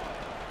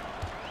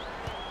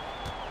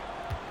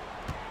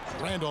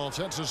 Randolph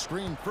sets a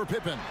screen for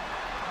Pippen.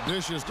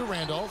 Dishes to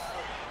Randolph.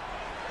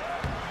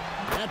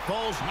 That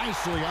falls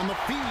nicely on the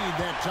feed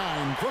that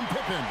time from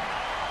Pippen.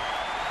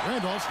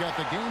 Randolph's got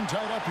the game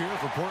tied up here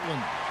for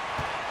Portland.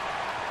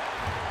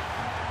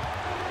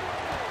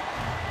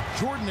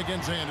 Jordan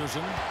against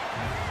Anderson.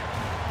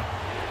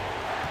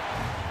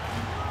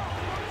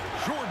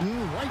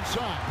 Jordan right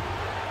side.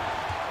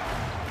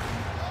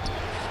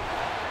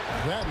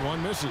 That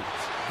one misses.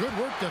 Good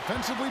work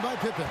defensively by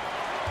Pippen.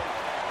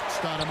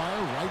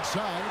 Stoudemire right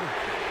side.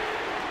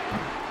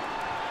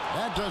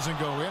 That doesn't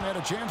go in. Had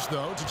a chance,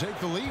 though, to take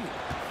the lead.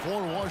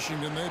 For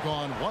Washington, they've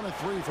gone 1 of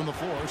 3 from the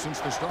floor since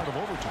the start of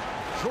overtime.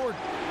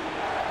 Jordan.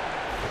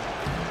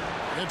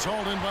 It's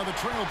hauled in by the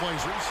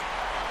Trailblazers.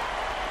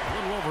 A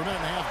little over a minute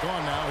and a half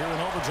gone now here in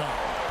overtime.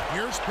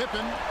 Here's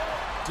Pippen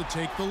to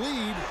take the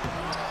lead.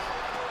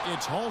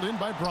 It's hauled in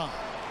by Brown.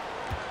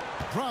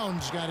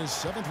 Brown's got his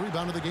 7th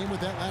rebound of the game with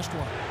that last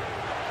one.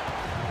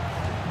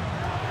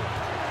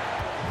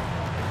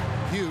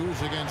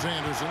 Hughes against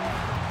Anderson.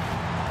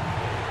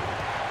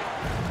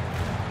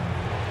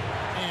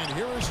 And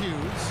here is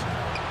Hughes.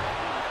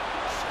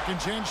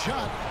 Second chance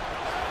shot.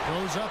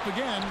 Goes up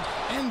again.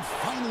 And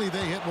finally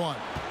they hit one.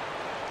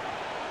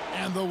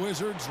 And the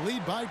Wizards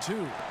lead by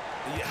 2.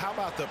 Yeah, how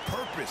about the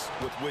purpose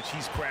with which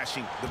he's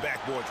crashing the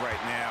backboards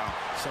right now?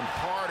 Some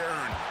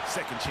hard-earned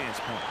second chance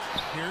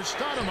points. Here's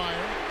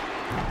Stoudemire.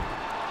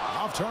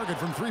 Off target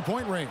from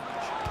three-point range.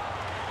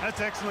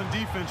 That's excellent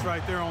defense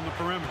right there on the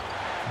perimeter.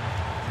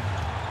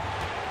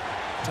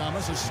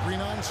 Thomas, a screen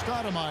on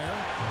Stoudemire.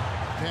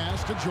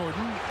 Pass to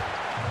Jordan.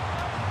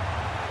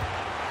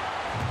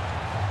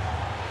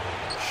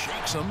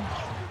 Shakes him.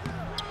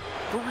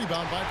 The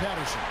rebound by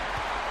Patterson.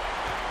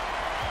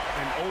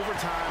 And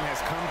overtime has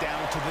come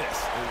down to this.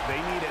 They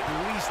need at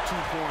least 2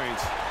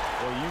 points,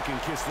 or you can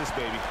kiss this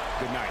baby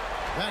goodnight.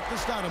 Back to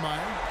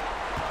Stoudemire.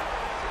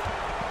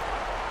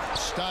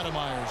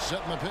 Stoudemire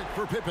setting the pick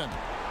for Pippen.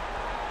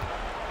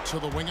 To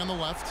the wing on the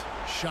left.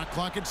 Shot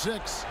clock at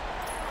 6.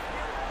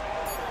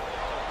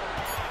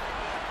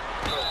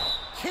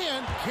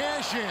 Can't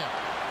cash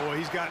in. Boy,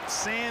 he's got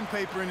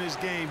sandpaper in his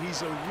game.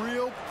 He's a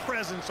real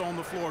presence on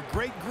the floor.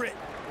 Great grit.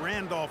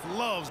 Randolph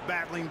loves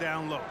battling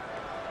down low.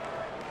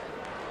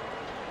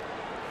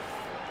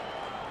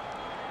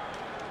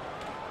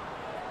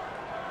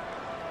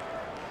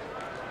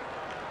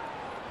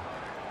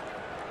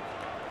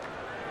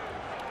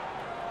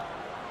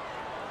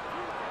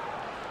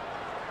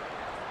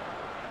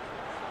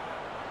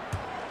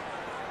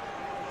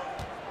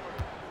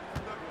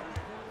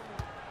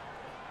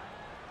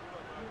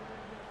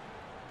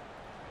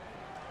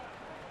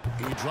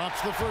 He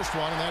drops the first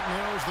one, and that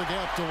narrows the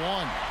gap to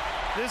 1.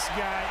 This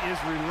guy is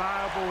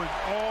reliable and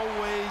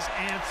always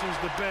answers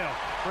the bell.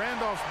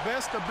 Randolph's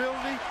best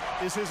ability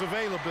is his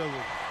availability.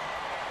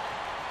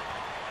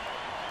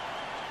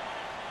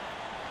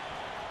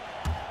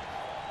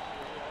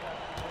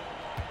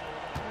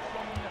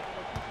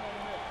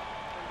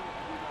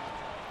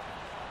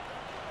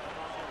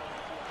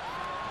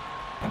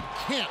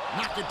 Can't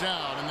knock it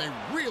down, and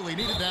they really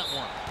needed that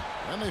one.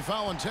 And they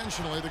foul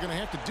intentionally. They're going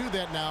to have to do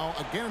that now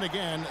again and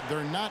again.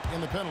 They're not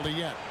in the penalty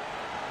yet.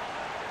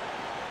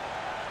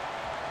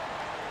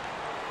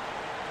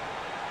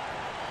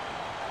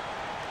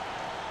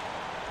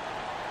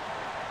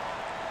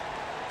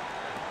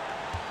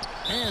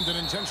 And an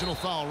intentional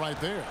foul right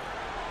there.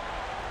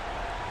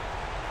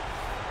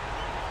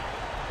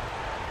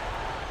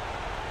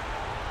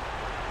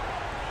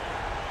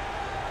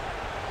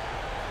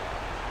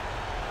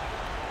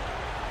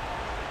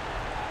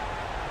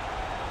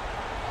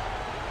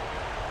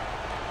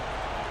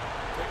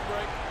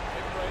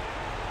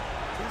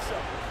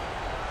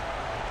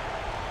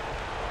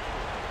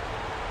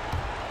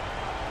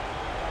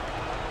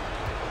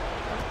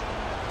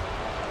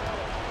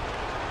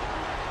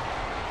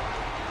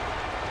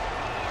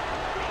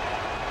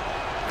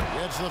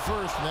 It's the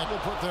first, and that will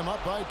put them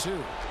up by 2.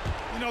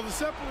 You know, the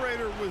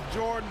separator with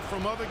Jordan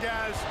from other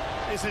guys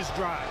is his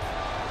drive.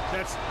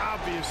 That's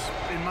obvious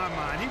in my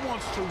mind. He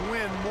wants to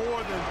win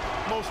more than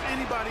most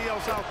anybody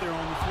else out there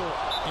on the floor.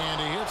 And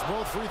he hits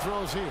both free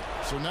throws here.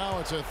 So now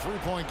it's a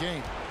 3-point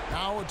game.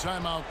 Now a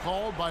timeout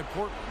called by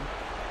Portland.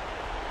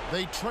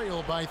 They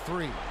trail by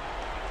 3.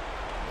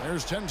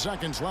 There's 10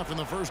 seconds left in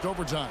the first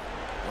overtime.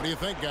 What do you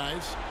think,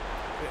 guys?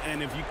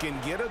 And if you can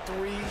get a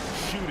 3,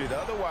 shoot it.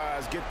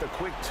 Otherwise, get the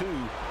quick 2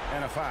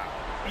 and a foul.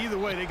 Either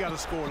way, they got to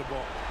score the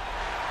ball.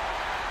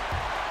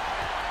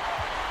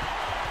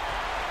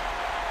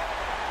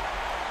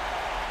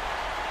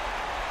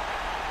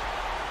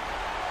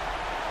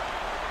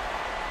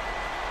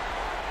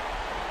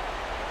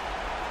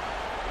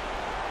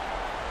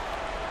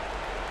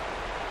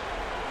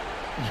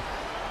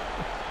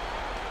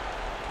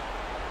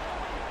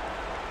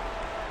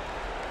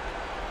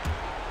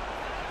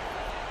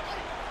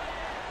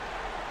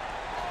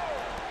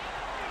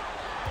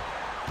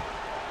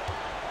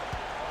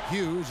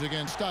 Hughes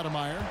against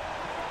Stoudemire.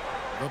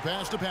 The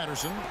pass to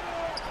Patterson.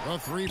 The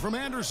three from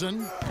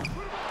Anderson.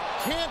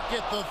 Can't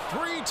get the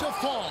three to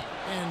fall.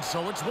 And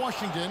so it's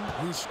Washington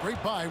who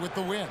scraped by with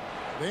the win.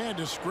 They had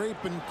to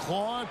scrape and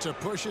claw to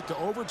push it to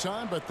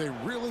overtime, but they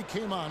really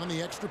came on in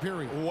the extra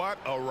period. What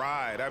a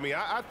ride. I mean,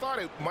 I thought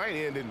it might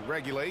end in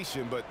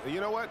regulation, but you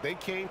know what? They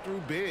came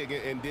through big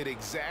and did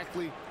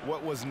exactly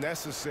what was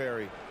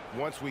necessary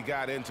once we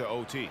got into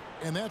OT.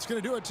 And that's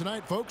going to do it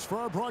tonight, folks, for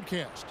our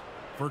broadcast.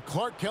 For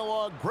Clark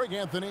Kellogg, Greg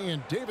Anthony,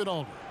 and David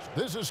Aldridge,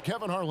 this is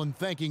Kevin Harlan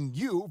thanking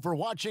you for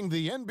watching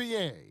the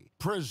NBA,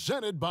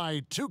 presented by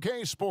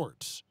 2K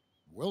Sports.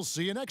 We'll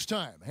see you next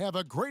time. Have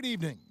a great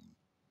evening.